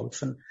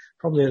golf, and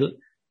probably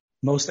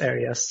most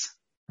areas,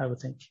 I would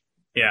think.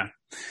 Yeah.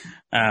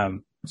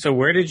 So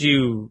where did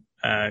you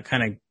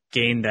kind of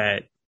gain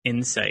that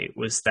insight?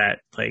 Was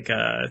that like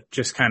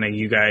just kind of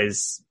you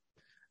guys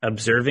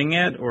observing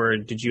it, or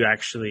did you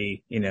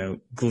actually,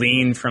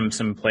 glean from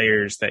some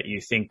players that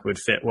you think would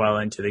fit well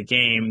into the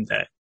game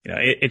that,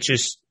 it's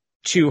just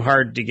too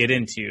hard to get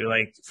into?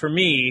 Like for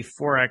me,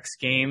 4X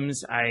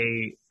games,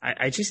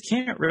 I just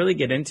can't really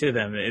get into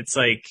them. It's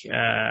like,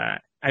 I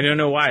don't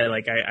know why.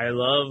 Like I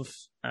love,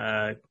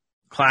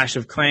 Clash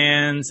of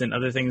Clans and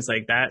other things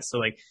like that. So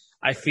like,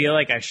 I feel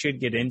like I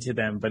should get into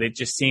them, but it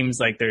just seems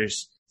like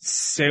there's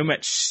so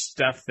much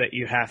stuff that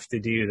you have to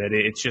do that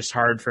it's just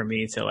hard for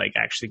me to like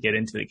actually get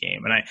into the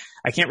game. And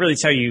I can't really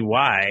tell you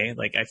why.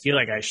 Like I feel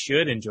like I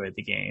should enjoy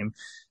the game.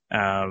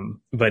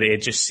 But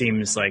it just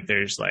seems like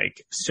there's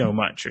like so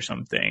much or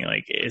something.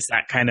 Like, is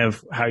that kind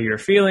of how you're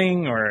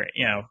feeling, or,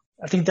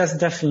 I think that's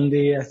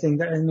definitely,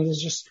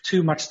 there's just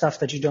too much stuff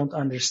that you don't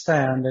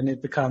understand, and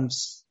it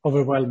becomes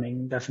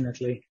overwhelming,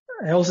 definitely.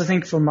 I also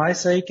think for my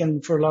sake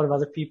and for a lot of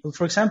other people,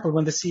 for example,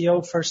 when the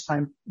CEO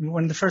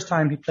the first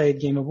time he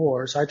played Game of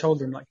War, so I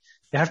told him, like,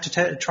 you have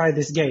to try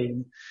this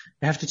game.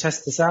 You have to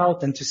test this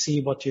out and to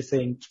see what you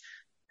think.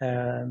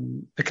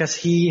 Because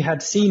he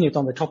had seen it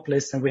on the top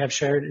list and we have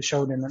showed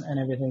him and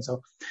everything.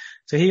 So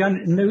he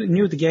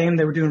knew the game.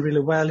 They were doing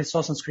really well. He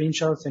saw some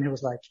screenshots and he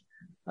was like,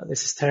 oh,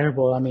 this is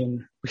terrible. I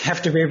mean, we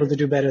have to be able to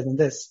do better than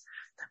this.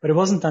 But it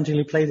wasn't until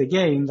he played the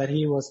game that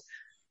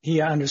he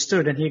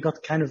understood, and he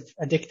got kind of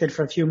addicted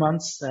for a few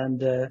months, and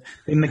the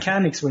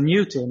mechanics were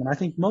new to him. And I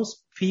think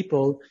most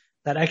people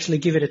that actually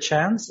give it a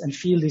chance and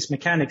feel these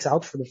mechanics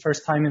out for the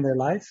first time in their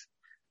life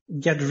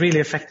get really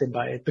affected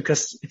by it,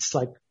 because it's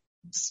like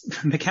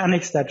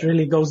mechanics that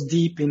really goes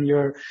deep in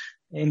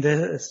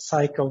the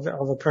psyche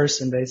of a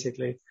person,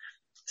 basically.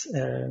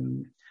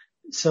 Then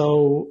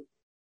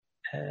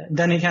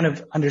he kind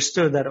of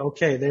understood that,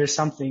 okay, there's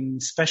something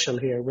special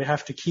here. We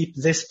have to keep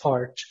this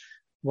part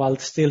while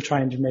still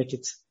trying to make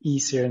it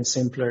easier and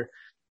simpler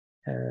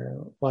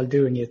while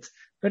doing it.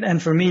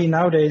 And for me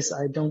nowadays,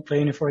 I don't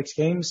play any 4X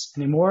games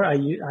anymore. I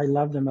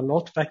love them a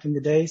lot back in the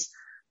days,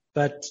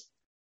 but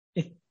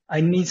I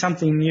need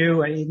something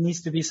new. It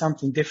needs to be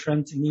something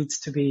different. It needs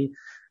to be,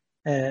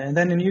 and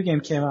then a new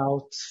game came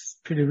out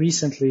pretty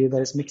recently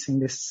that is mixing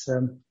this, I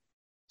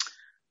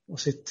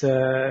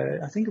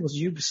think it was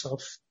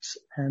Ubisoft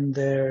and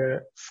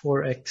their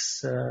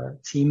 4X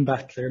team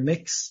battler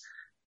mix,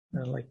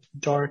 like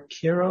Dark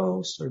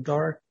Heroes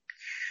or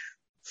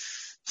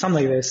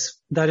something like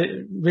this, that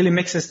it really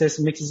mixes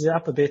it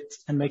up a bit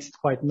and makes it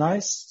quite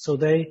nice. So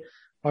they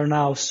are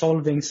now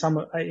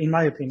in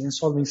my opinion,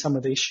 solving some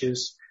of the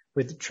issues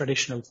with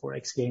traditional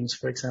 4X games,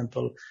 for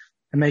example,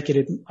 and making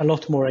it a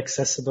lot more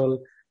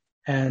accessible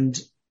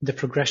and the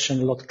progression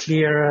a lot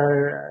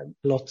clearer,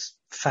 a lot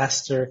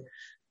faster,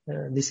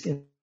 this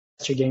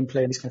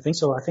gameplay, this kind of thing.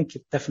 So I think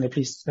it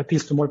definitely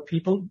appeals to more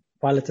people,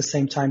 while at the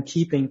same time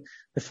keeping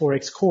the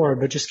 4X core,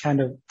 but just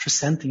kind of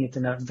presenting it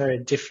in a very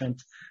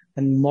different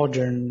and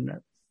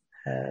modern,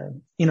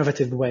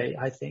 innovative way,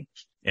 I think.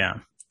 Yeah,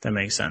 that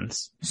makes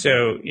sense.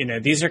 So,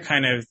 these are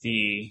kind of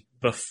the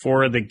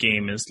before the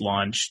game is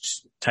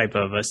launched type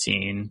of a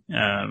scene.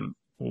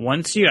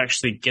 Once you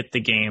actually get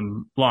the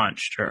game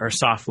launched or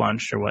soft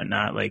launched or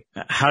whatnot, like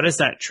how does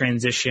that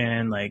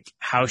transition? Like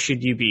how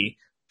should you be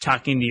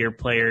talking to your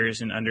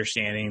players and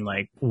understanding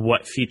like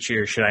what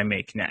feature should I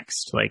make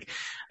next? Like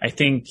I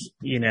think,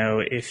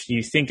 if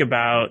you think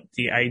about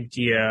the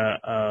idea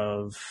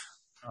of,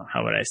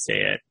 how would I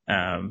say it?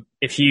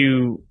 If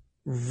you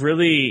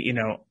really,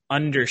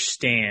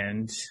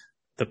 understand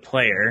the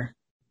player,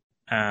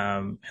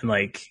 and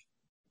like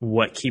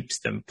what keeps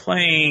them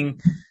playing,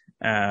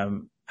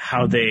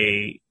 how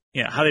they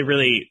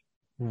really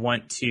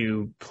want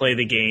to play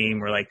the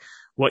game, or like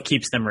what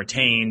keeps them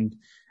retained.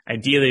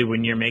 Ideally,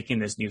 when you're making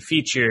this new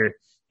feature,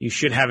 you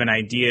should have an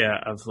idea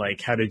of like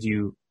how to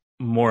do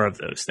more of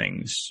those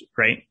things,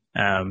 right?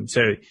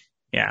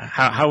 Yeah,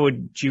 how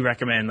would you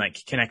recommend like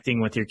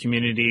connecting with your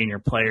community and your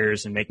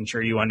players and making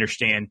sure you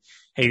understand,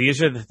 hey,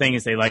 these are the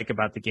things they like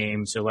about the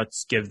game, so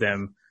let's give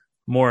them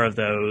more of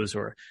those,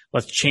 or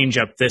let's change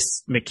up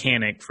this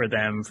mechanic for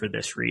them for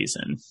this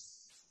reason?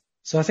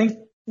 So I think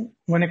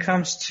when it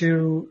comes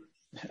to,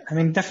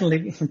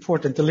 definitely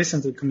important to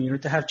listen to the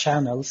community, to have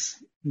channels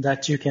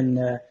that you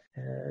can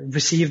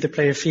receive the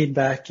player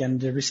feedback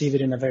and receive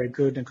it in a very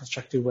good and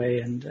constructive way,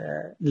 and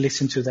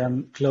listen to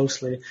them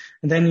closely.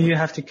 And then you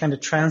have to kind of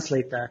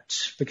translate that,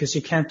 because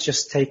you can't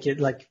just take it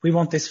like, we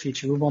want this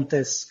feature, we want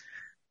this.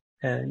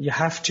 You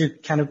have to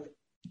kind of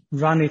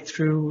run it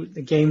through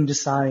the game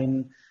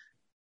design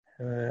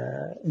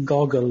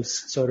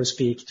goggles, so to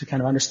speak, to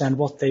kind of understand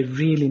what they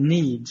really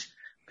need.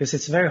 Because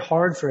it's very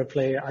hard for a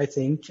player, I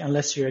think,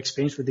 unless you're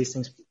experienced with these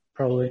things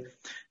probably,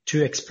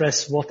 to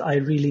express what I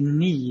really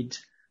need.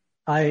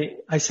 I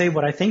say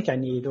what I think I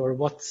need, or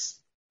what's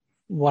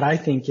what I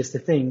think is the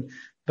thing.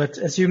 But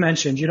as you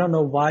mentioned, you don't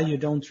know why you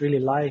don't really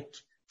like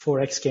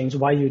 4X games,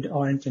 why you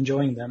aren't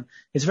enjoying them.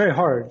 It's very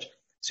hard.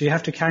 So you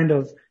have to kind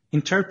of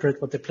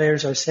interpret what the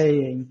players are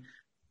saying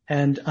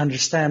and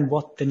understand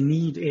what the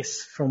need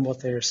is from what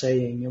they're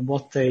saying and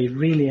what they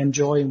really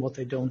enjoy and what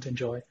they don't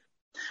enjoy.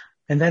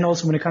 And then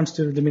also when it comes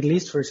to the Middle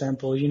East, for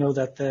example, you know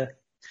that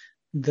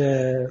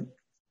the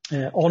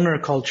honor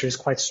culture is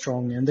quite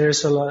strong, and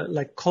there's a lot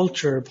like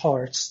culture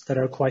parts that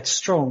are quite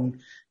strong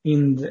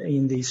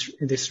in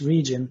this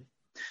region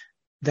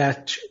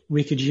that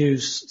we could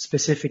use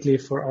specifically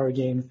for our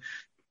game.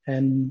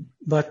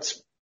 But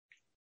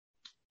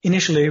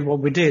initially what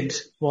we did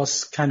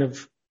was kind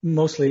of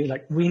mostly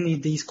like, we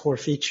need these core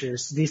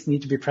features. These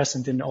need to be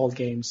present in all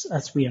games,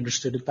 as we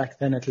understood it back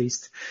then, at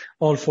least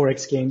all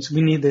 4X games.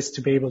 We need this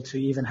to be able to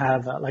even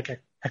have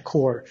a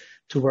core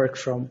to work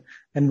from.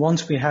 And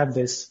once we have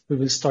this, we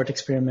will start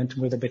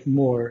experimenting with a bit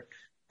more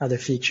other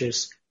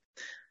features.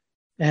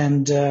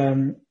 And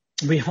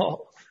we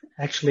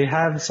actually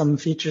have some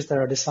features that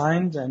are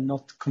designed and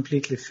not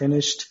completely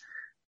finished.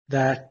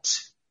 That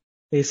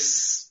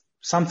is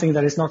something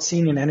that is not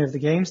seen in any of the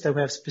games, that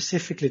we have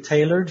specifically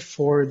tailored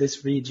for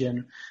this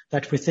region,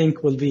 that we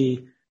think will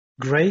be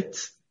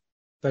great,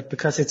 but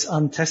because it's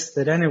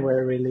untested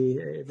anywhere really,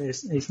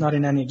 it's not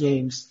in any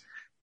games.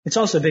 It's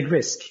also a big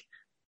risk.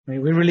 I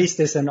mean, we released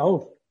this and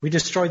we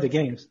destroyed the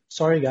game.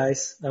 Sorry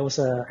guys, that was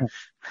a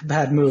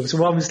bad move.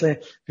 So obviously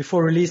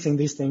before releasing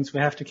these things, we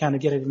have to kind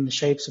of get it in the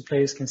shape so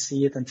players can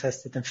see it and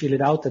test it and feel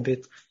it out a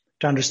bit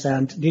to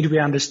understand, did we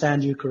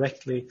understand you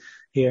correctly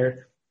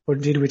here? Or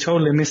did we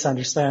totally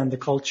misunderstand the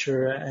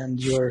culture and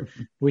your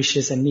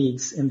wishes and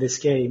needs in this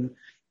game?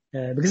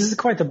 Because it's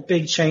quite a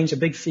big change, a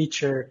big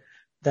feature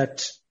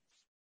that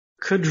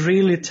could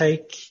really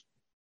take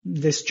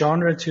this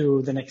genre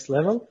to the next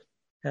level.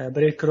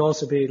 But it could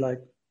also be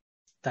like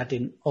that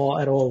didn't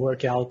at all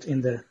work out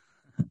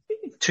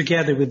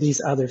together with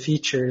these other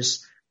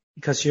features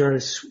because you're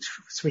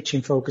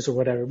switching focus or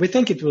whatever. We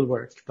think it will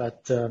work,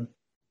 but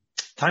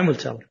time will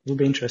tell. It will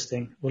be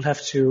interesting. We'll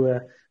have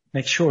to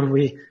make sure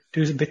we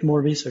do a bit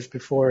more research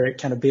before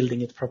kind of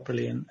building it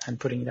properly and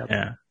putting it out.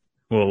 Yeah.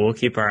 Well, we'll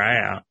keep our eye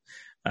out.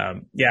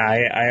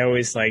 I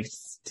always liked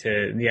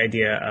the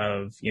idea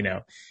of,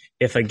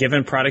 if a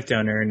given product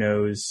owner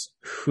knows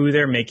who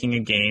they're making a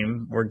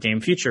game or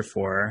game feature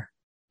for,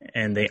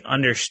 and they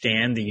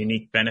understand the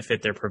unique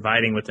benefit they're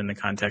providing within the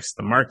context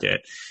of the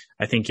market,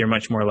 I think you're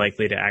much more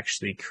likely to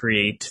actually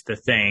create the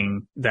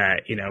thing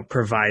that,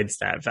 provides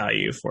that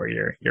value for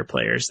your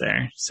players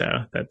there. So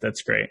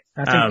that's great.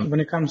 I think when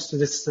it comes to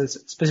this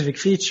specific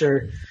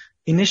feature,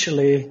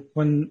 initially,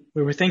 when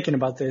we were thinking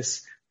about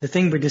this, the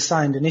thing we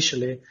designed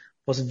initially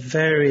was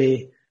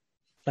very,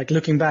 like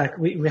looking back,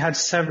 we had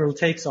several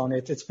takes on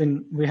it.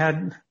 We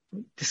had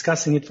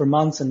discussing it for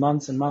months and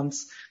months and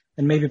months,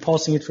 and maybe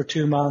pausing it for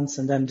 2 months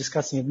and then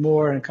discussing it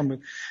more and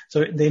coming.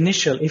 So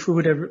if we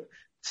would have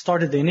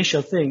started the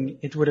initial thing,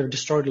 it would have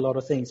destroyed a lot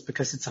of things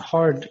because it's a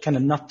hard kind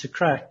of nut to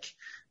crack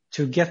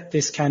to get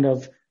this kind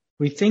of,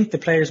 we think the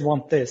players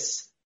want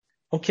this.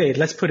 Okay,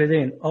 let's put it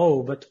in.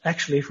 But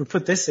actually if we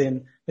put this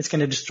in, it's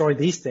going to destroy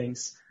these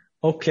things.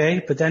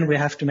 Okay, but then we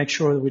have to make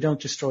sure that we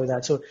don't destroy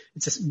that. So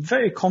it's a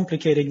very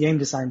complicated game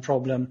design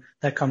problem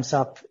that comes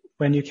up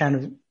when you kind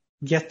of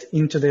get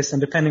into this, and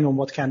depending on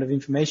what kind of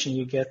information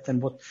you get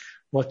and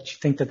what you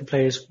think that the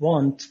players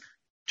want,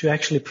 to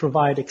actually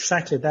provide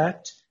exactly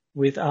that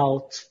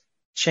without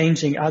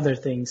changing other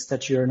things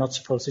that you're not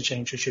supposed to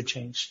change or should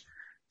change.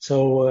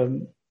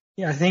 So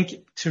I think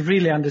to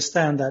really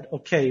understand that,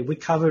 okay, we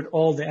covered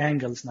all the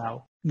angles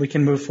now, we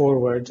can move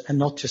forward and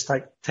not just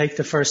like take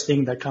the first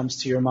thing that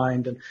comes to your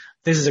mind and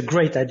this is a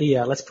great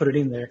idea, let's put it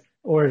in there,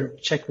 or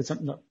check with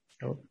something.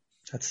 No,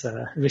 that's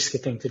a risky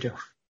thing to do.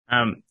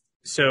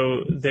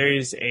 So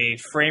there's a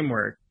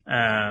framework,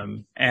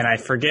 and I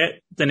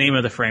forget the name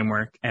of the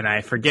framework and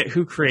I forget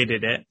who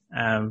created it.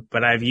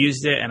 But I've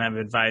used it and I've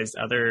advised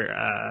other,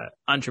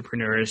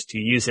 entrepreneurs to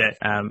use it.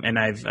 And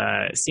I've,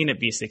 seen it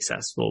be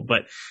successful,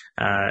 but,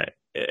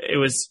 it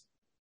was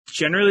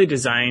generally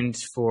designed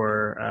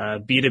for,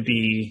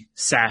 B2B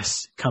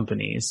SaaS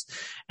companies.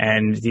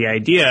 And the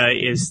idea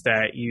is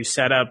that you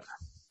set up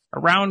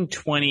around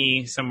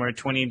 20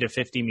 to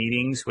 50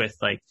 meetings with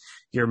like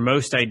your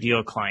most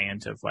ideal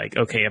client of like,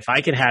 okay, if I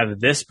could have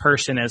this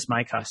person as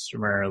my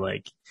customer,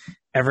 like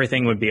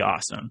everything would be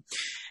awesome.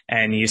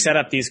 And you set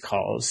up these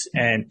calls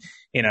and,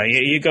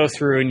 you go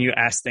through and you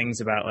ask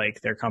things about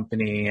like their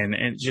company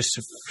and just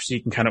so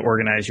you can kind of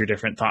organize your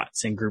different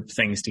thoughts and group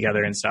things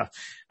together and stuff.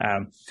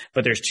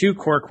 But there's 2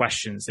 core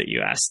questions that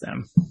you ask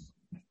them.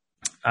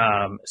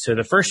 So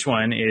the first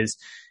one is,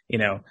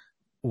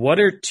 what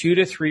are 2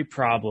 to 3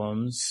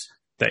 problems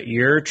that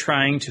you're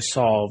trying to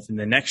solve in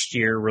the next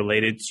year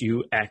related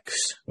to X,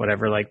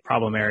 whatever like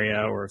problem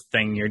area or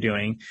thing you're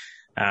doing,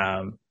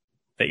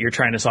 that you're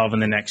trying to solve in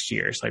the next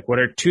years? Like what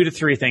are 2 to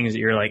 3 things that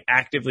you're like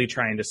actively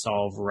trying to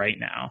solve right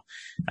now?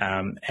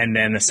 And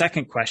then the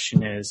second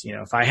question is,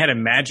 if I had a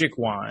magic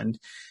wand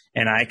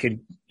and I could,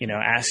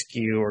 ask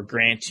you or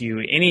grant you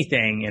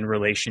anything in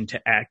relation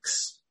to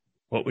X,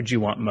 what would you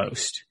want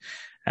most?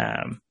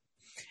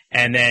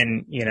 And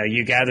then,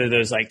 you gather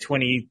those like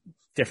 20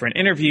 different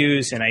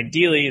interviews, and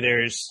ideally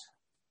there's,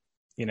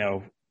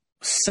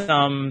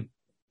 some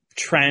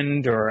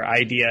trend or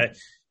idea.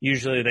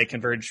 Usually they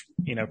converge,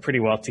 pretty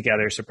well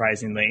together,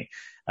 surprisingly.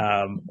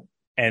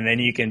 And then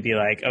you can be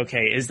like,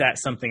 okay, is that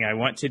something I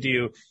want to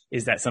do?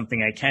 Is that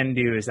something I can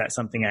do? Is that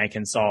something I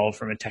can solve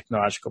from a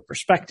technological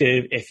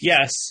perspective? If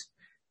yes,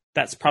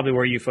 that's probably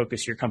where you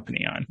focus your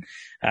company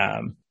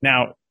on.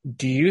 Now,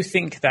 do you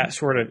think that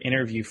sort of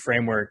interview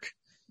framework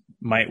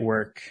might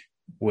work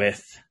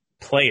with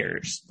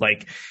players?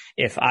 Like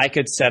if I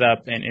could set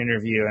up an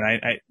interview,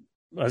 and I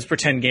let's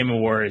pretend Game of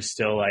War is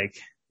still like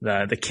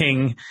the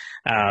king.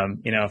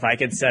 If I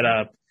could set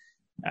up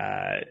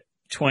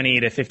 20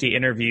 to 50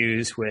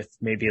 interviews with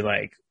maybe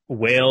like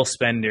whale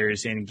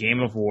spenders in Game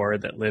of War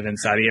that live in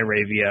Saudi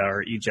Arabia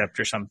or Egypt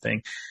or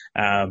something,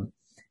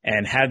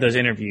 and have those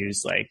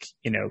interviews, like,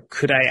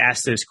 could I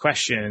ask those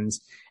questions?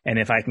 And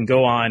if I can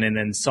go on and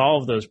then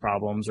solve those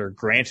problems or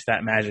grant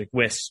that magic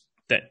wish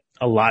that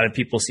a lot of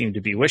people seem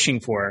to be wishing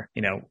for,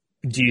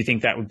 do you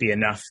think that would be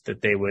enough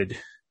that they would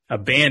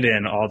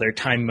abandon all their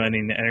time, money,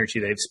 and energy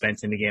they've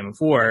spent in the Game of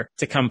War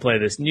to come play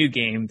this new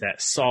game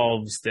that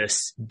solves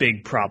this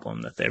big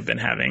problem that they've been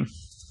having?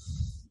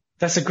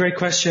 That's a great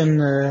question.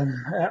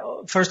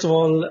 First of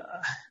all,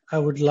 I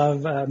would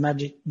love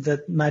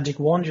that magic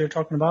wand you're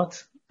talking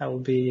about. That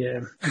would be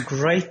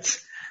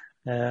great.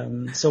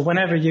 So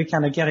whenever you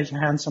kind of get your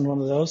hands on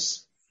one of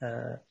those,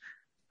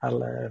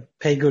 I'll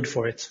pay good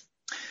for it.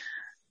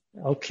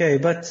 Okay,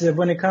 but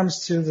when it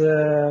comes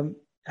to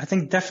I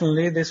think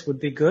definitely this would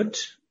be good,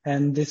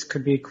 and this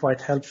could be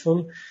quite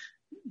helpful.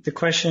 The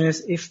question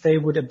is if they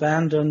would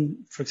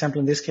abandon, for example,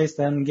 in this case,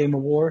 then Game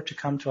of War to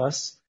come to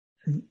us.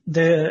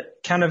 The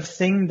kind of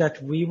thing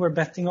that we were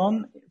betting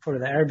on for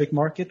the Arabic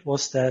market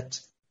was that,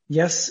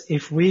 yes,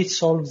 if we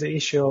solve the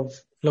issue of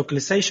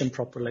localization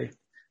properly,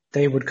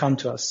 they would come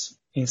to us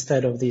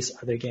instead of these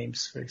other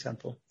games, for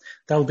example.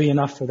 That will be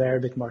enough for the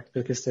Arabic market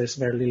because there's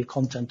very little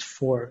content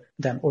for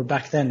them. Or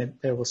back then,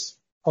 there was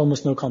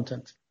almost no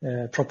content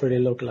properly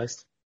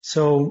localized.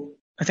 So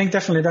I think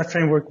definitely that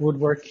framework would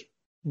work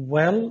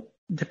well,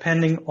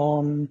 depending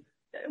on,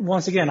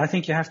 once again, I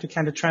think you have to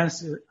kind of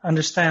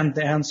understand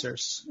the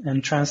answers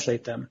and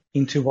translate them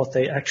into what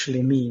they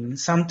actually mean.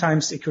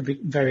 Sometimes it could be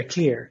very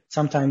clear.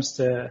 Sometimes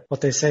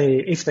what they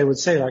say, if they would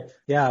say like,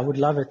 yeah, I would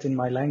love it in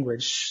my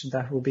language,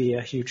 that would be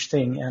a huge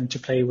thing. And to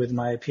play with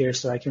my peers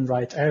so I can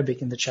write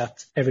Arabic in the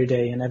chat every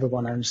day and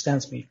everyone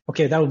understands me.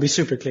 Okay, that would be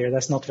super clear.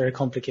 That's not very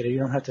complicated. You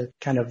don't have to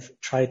kind of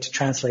try to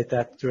translate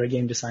that through a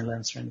game design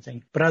lens or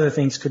anything. But other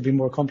things could be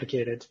more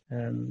complicated.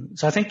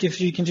 So I think if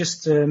you can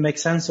just make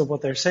sense of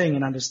what they're saying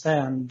and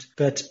understand,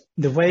 but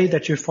the way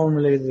that you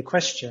formulate the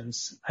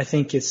questions, I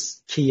think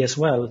is key as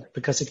well,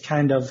 because it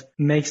kind of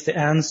makes the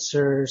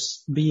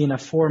answers be in a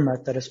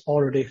format that is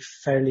already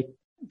fairly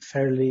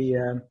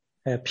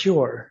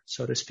pure,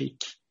 so to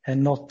speak,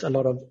 and not a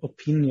lot of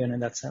opinion in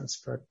that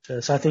sense.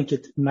 But so I think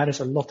it matters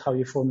a lot how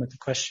you format the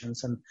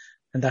questions, and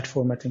that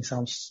formatting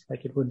sounds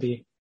like it would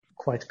be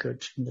quite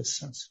good in this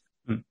sense.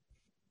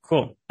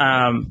 Cool.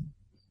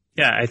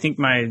 Yeah, I think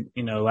my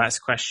last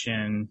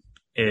question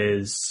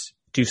is,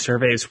 do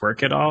surveys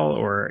work at all?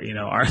 Or,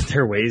 are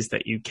there ways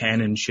that you can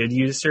and should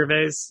use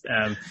surveys?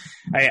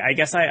 I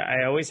guess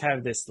I always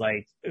have this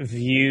like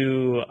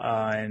view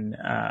on,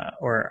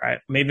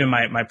 maybe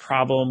my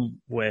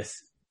problem with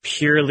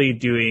purely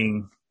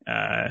doing,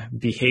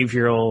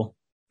 behavioral,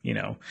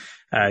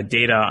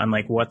 data on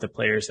like what the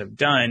players have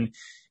done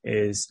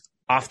is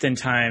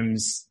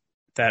oftentimes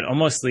that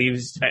almost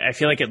I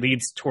feel like it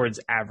leads towards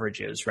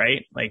averages,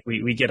 right? Like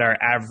we get our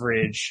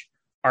average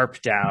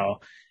ARPDAU.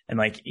 And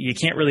like, you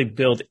can't really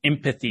build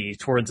empathy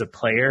towards a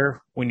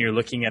player when you're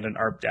looking at an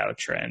ARPDAU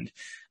trend.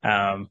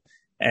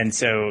 And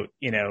so,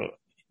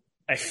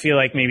 I feel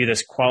like maybe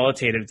this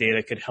qualitative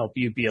data could help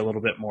you be a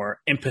little bit more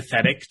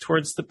empathetic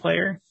towards the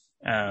player.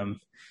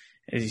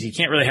 You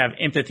can't really have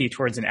empathy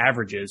towards an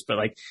averages, but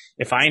like,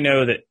 if I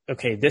know that,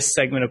 okay, this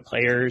segment of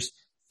players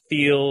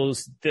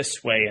feels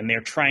this way and they're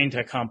trying to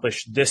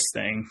accomplish this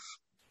thing,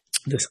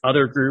 this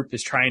other group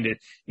is trying to,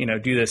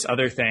 do this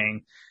other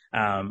thing.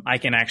 I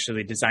can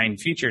actually design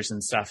features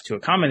and stuff to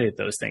accommodate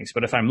those things.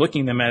 But if I'm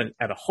looking them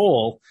at a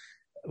whole,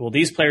 well,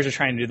 these players are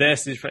trying to do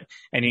this,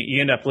 and you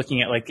end up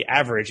looking at like the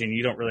average and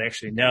you don't really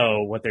actually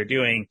know what they're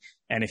doing.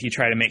 And if you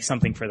try to make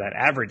something for that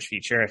average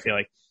feature, I feel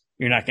like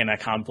you're not going to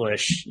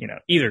accomplish,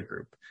 either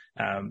group.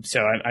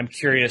 So I'm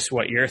curious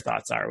what your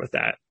thoughts are with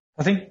that.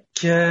 I think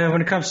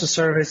when it comes to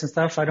surveys and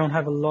stuff, I don't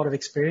have a lot of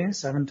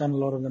experience. I haven't done a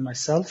lot of them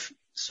myself.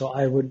 So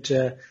I would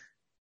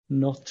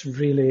not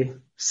really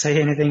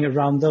say anything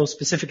around those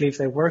specifically if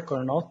they work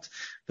or not.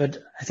 But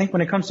I think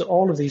when it comes to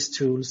all of these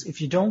tools, if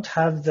you don't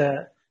have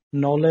the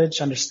knowledge,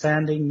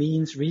 understanding,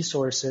 means,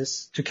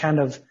 resources to kind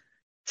of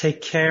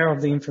take care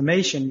of the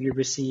information you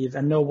receive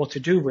and know what to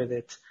do with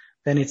it,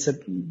 then it's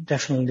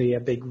definitely a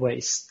big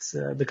waste.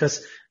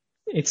 Because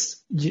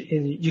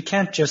you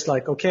can't just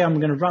like, okay, I'm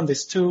going to run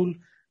this tool,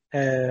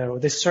 or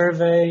this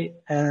survey,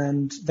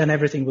 and then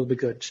everything will be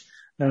good.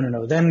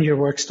 No. Then your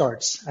work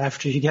starts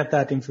after you get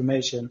that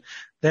information.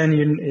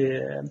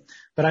 Then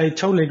but I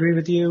totally agree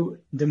with you.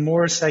 The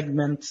more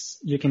segments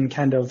you can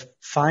kind of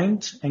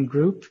find and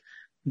group,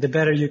 the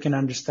better you can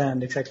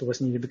understand exactly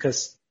what's needed,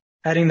 because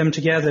adding them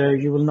together,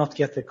 you will not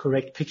get the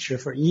correct picture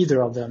for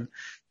either of them.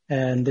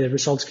 And the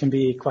results can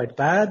be quite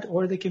bad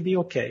or they can be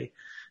okay.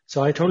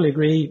 So I totally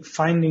agree.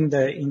 Finding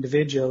the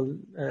individual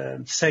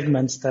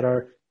segments that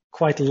are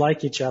quite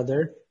like each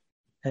other.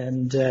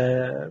 And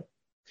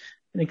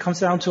it comes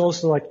down to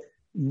also like,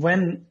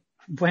 when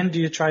do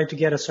you try to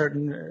get a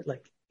certain,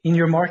 like in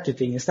your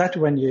marketing, is that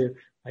when you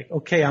like,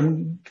 okay,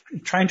 I'm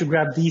trying to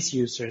grab these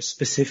users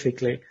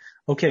specifically.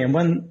 Okay. And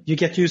when you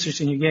get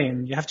users in your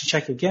game, you have to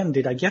check again,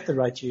 did I get the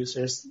right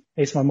users?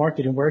 Is my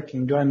marketing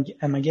working?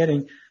 Am I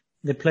getting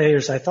the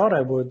players I thought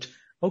I would?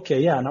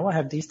 Okay. Yeah. Now I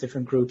have these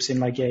different groups in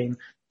my game.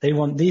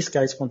 These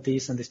guys want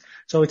these and this.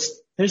 So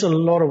there's a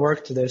lot of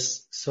work to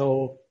this.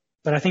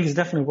 But I think it's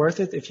definitely worth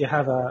it if you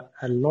have a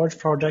large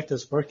project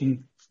that's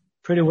working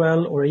pretty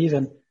well, or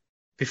even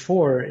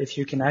before, if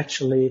you can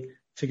actually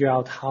figure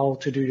out how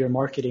to do your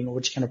marketing or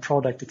which kind of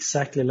product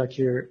exactly, like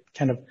you're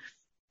kind of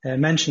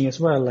mentioning as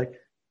well. Like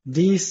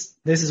this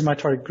is my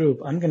target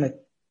group. I'm going to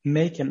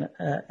make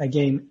a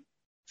game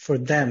for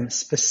them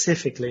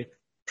specifically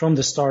from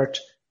the start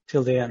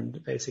till the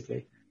end,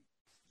 basically.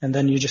 And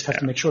then you just have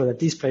to make sure that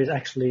these players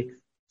actually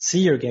see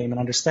your game and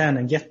understand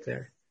and get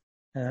there.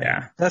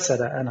 That's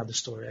another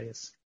story, I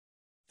guess.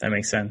 That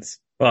makes sense.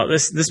 Well,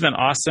 this has been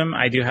awesome.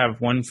 I do have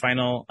one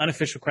final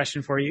unofficial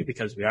question for you,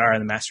 because we are on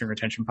the Mastering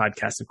Retention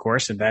podcast, of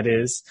course, and that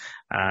is,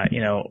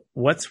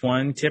 what's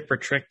one tip or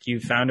trick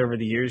you've found over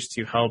the years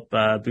to help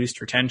boost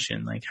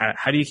retention? Like,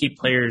 how do you keep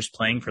players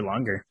playing for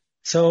longer?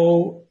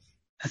 So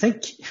I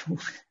think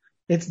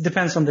it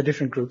depends on the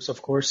different groups,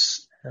 of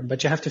course,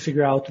 but you have to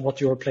figure out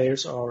what your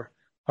players are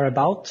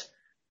about.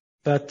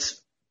 But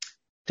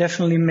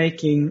definitely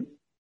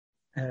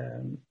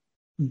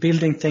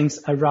building things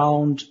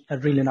around a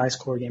really nice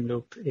core game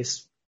loop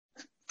is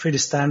pretty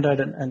standard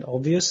and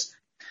obvious.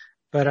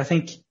 But I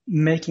think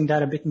making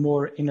that a bit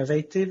more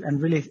innovative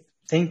and really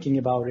thinking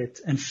about it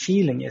and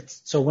feeling it.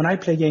 So when I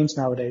play games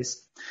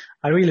nowadays,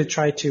 I really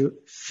try to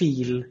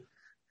feel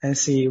and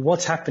see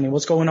what's happening,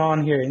 what's going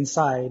on here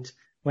inside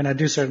when I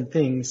do certain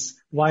things.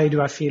 Why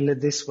do I feel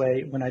it this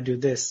way when I do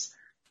this?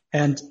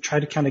 And try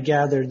to kind of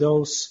gather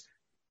those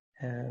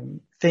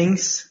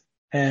things.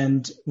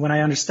 And when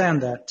I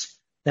understand that,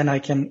 then I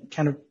can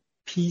kind of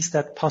piece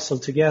that puzzle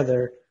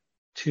together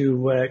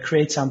to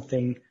create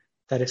something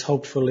that is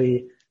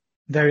hopefully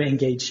very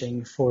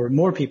engaging for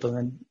more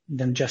people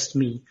than just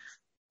me.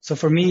 So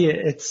for me,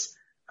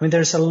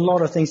 there's a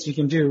lot of things you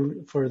can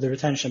do for the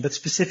retention, but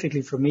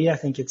specifically for me, I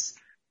think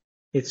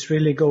it's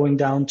really going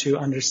down to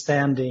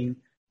understanding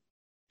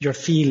your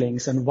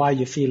feelings and why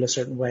you feel a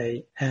certain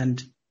way,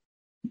 and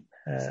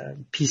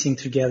piecing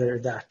together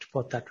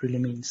what that really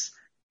means,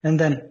 and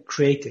then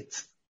create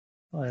it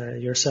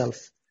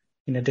yourself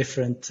in a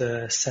different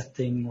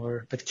setting,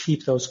 but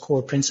keep those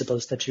core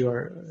principles that you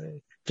are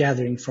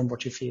gathering from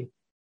what you feel.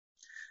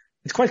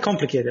 It's quite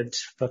complicated,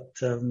 but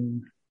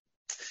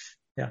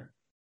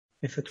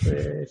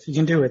if you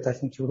can do it, I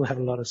think you will have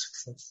a lot of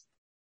success.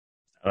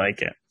 I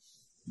like it.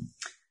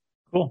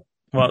 Cool.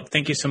 Well,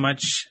 thank you so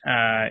much.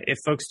 If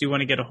folks do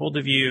want to get a hold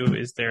of you,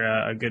 is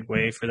there a good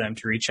way for them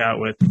to reach out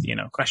with,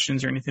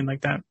 questions or anything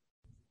like that?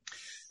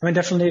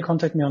 Definitely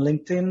contact me on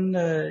LinkedIn,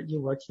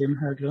 Joakim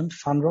Höglund,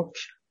 Funrock,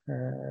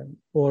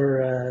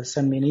 or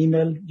send me an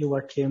email,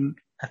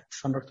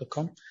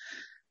 joakim@funrock.com.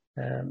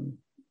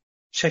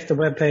 Check the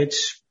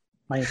webpage.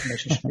 My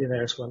information should be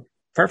there as well.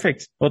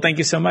 Perfect. Well, thank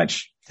you so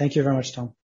much. Thank you very much, Tom.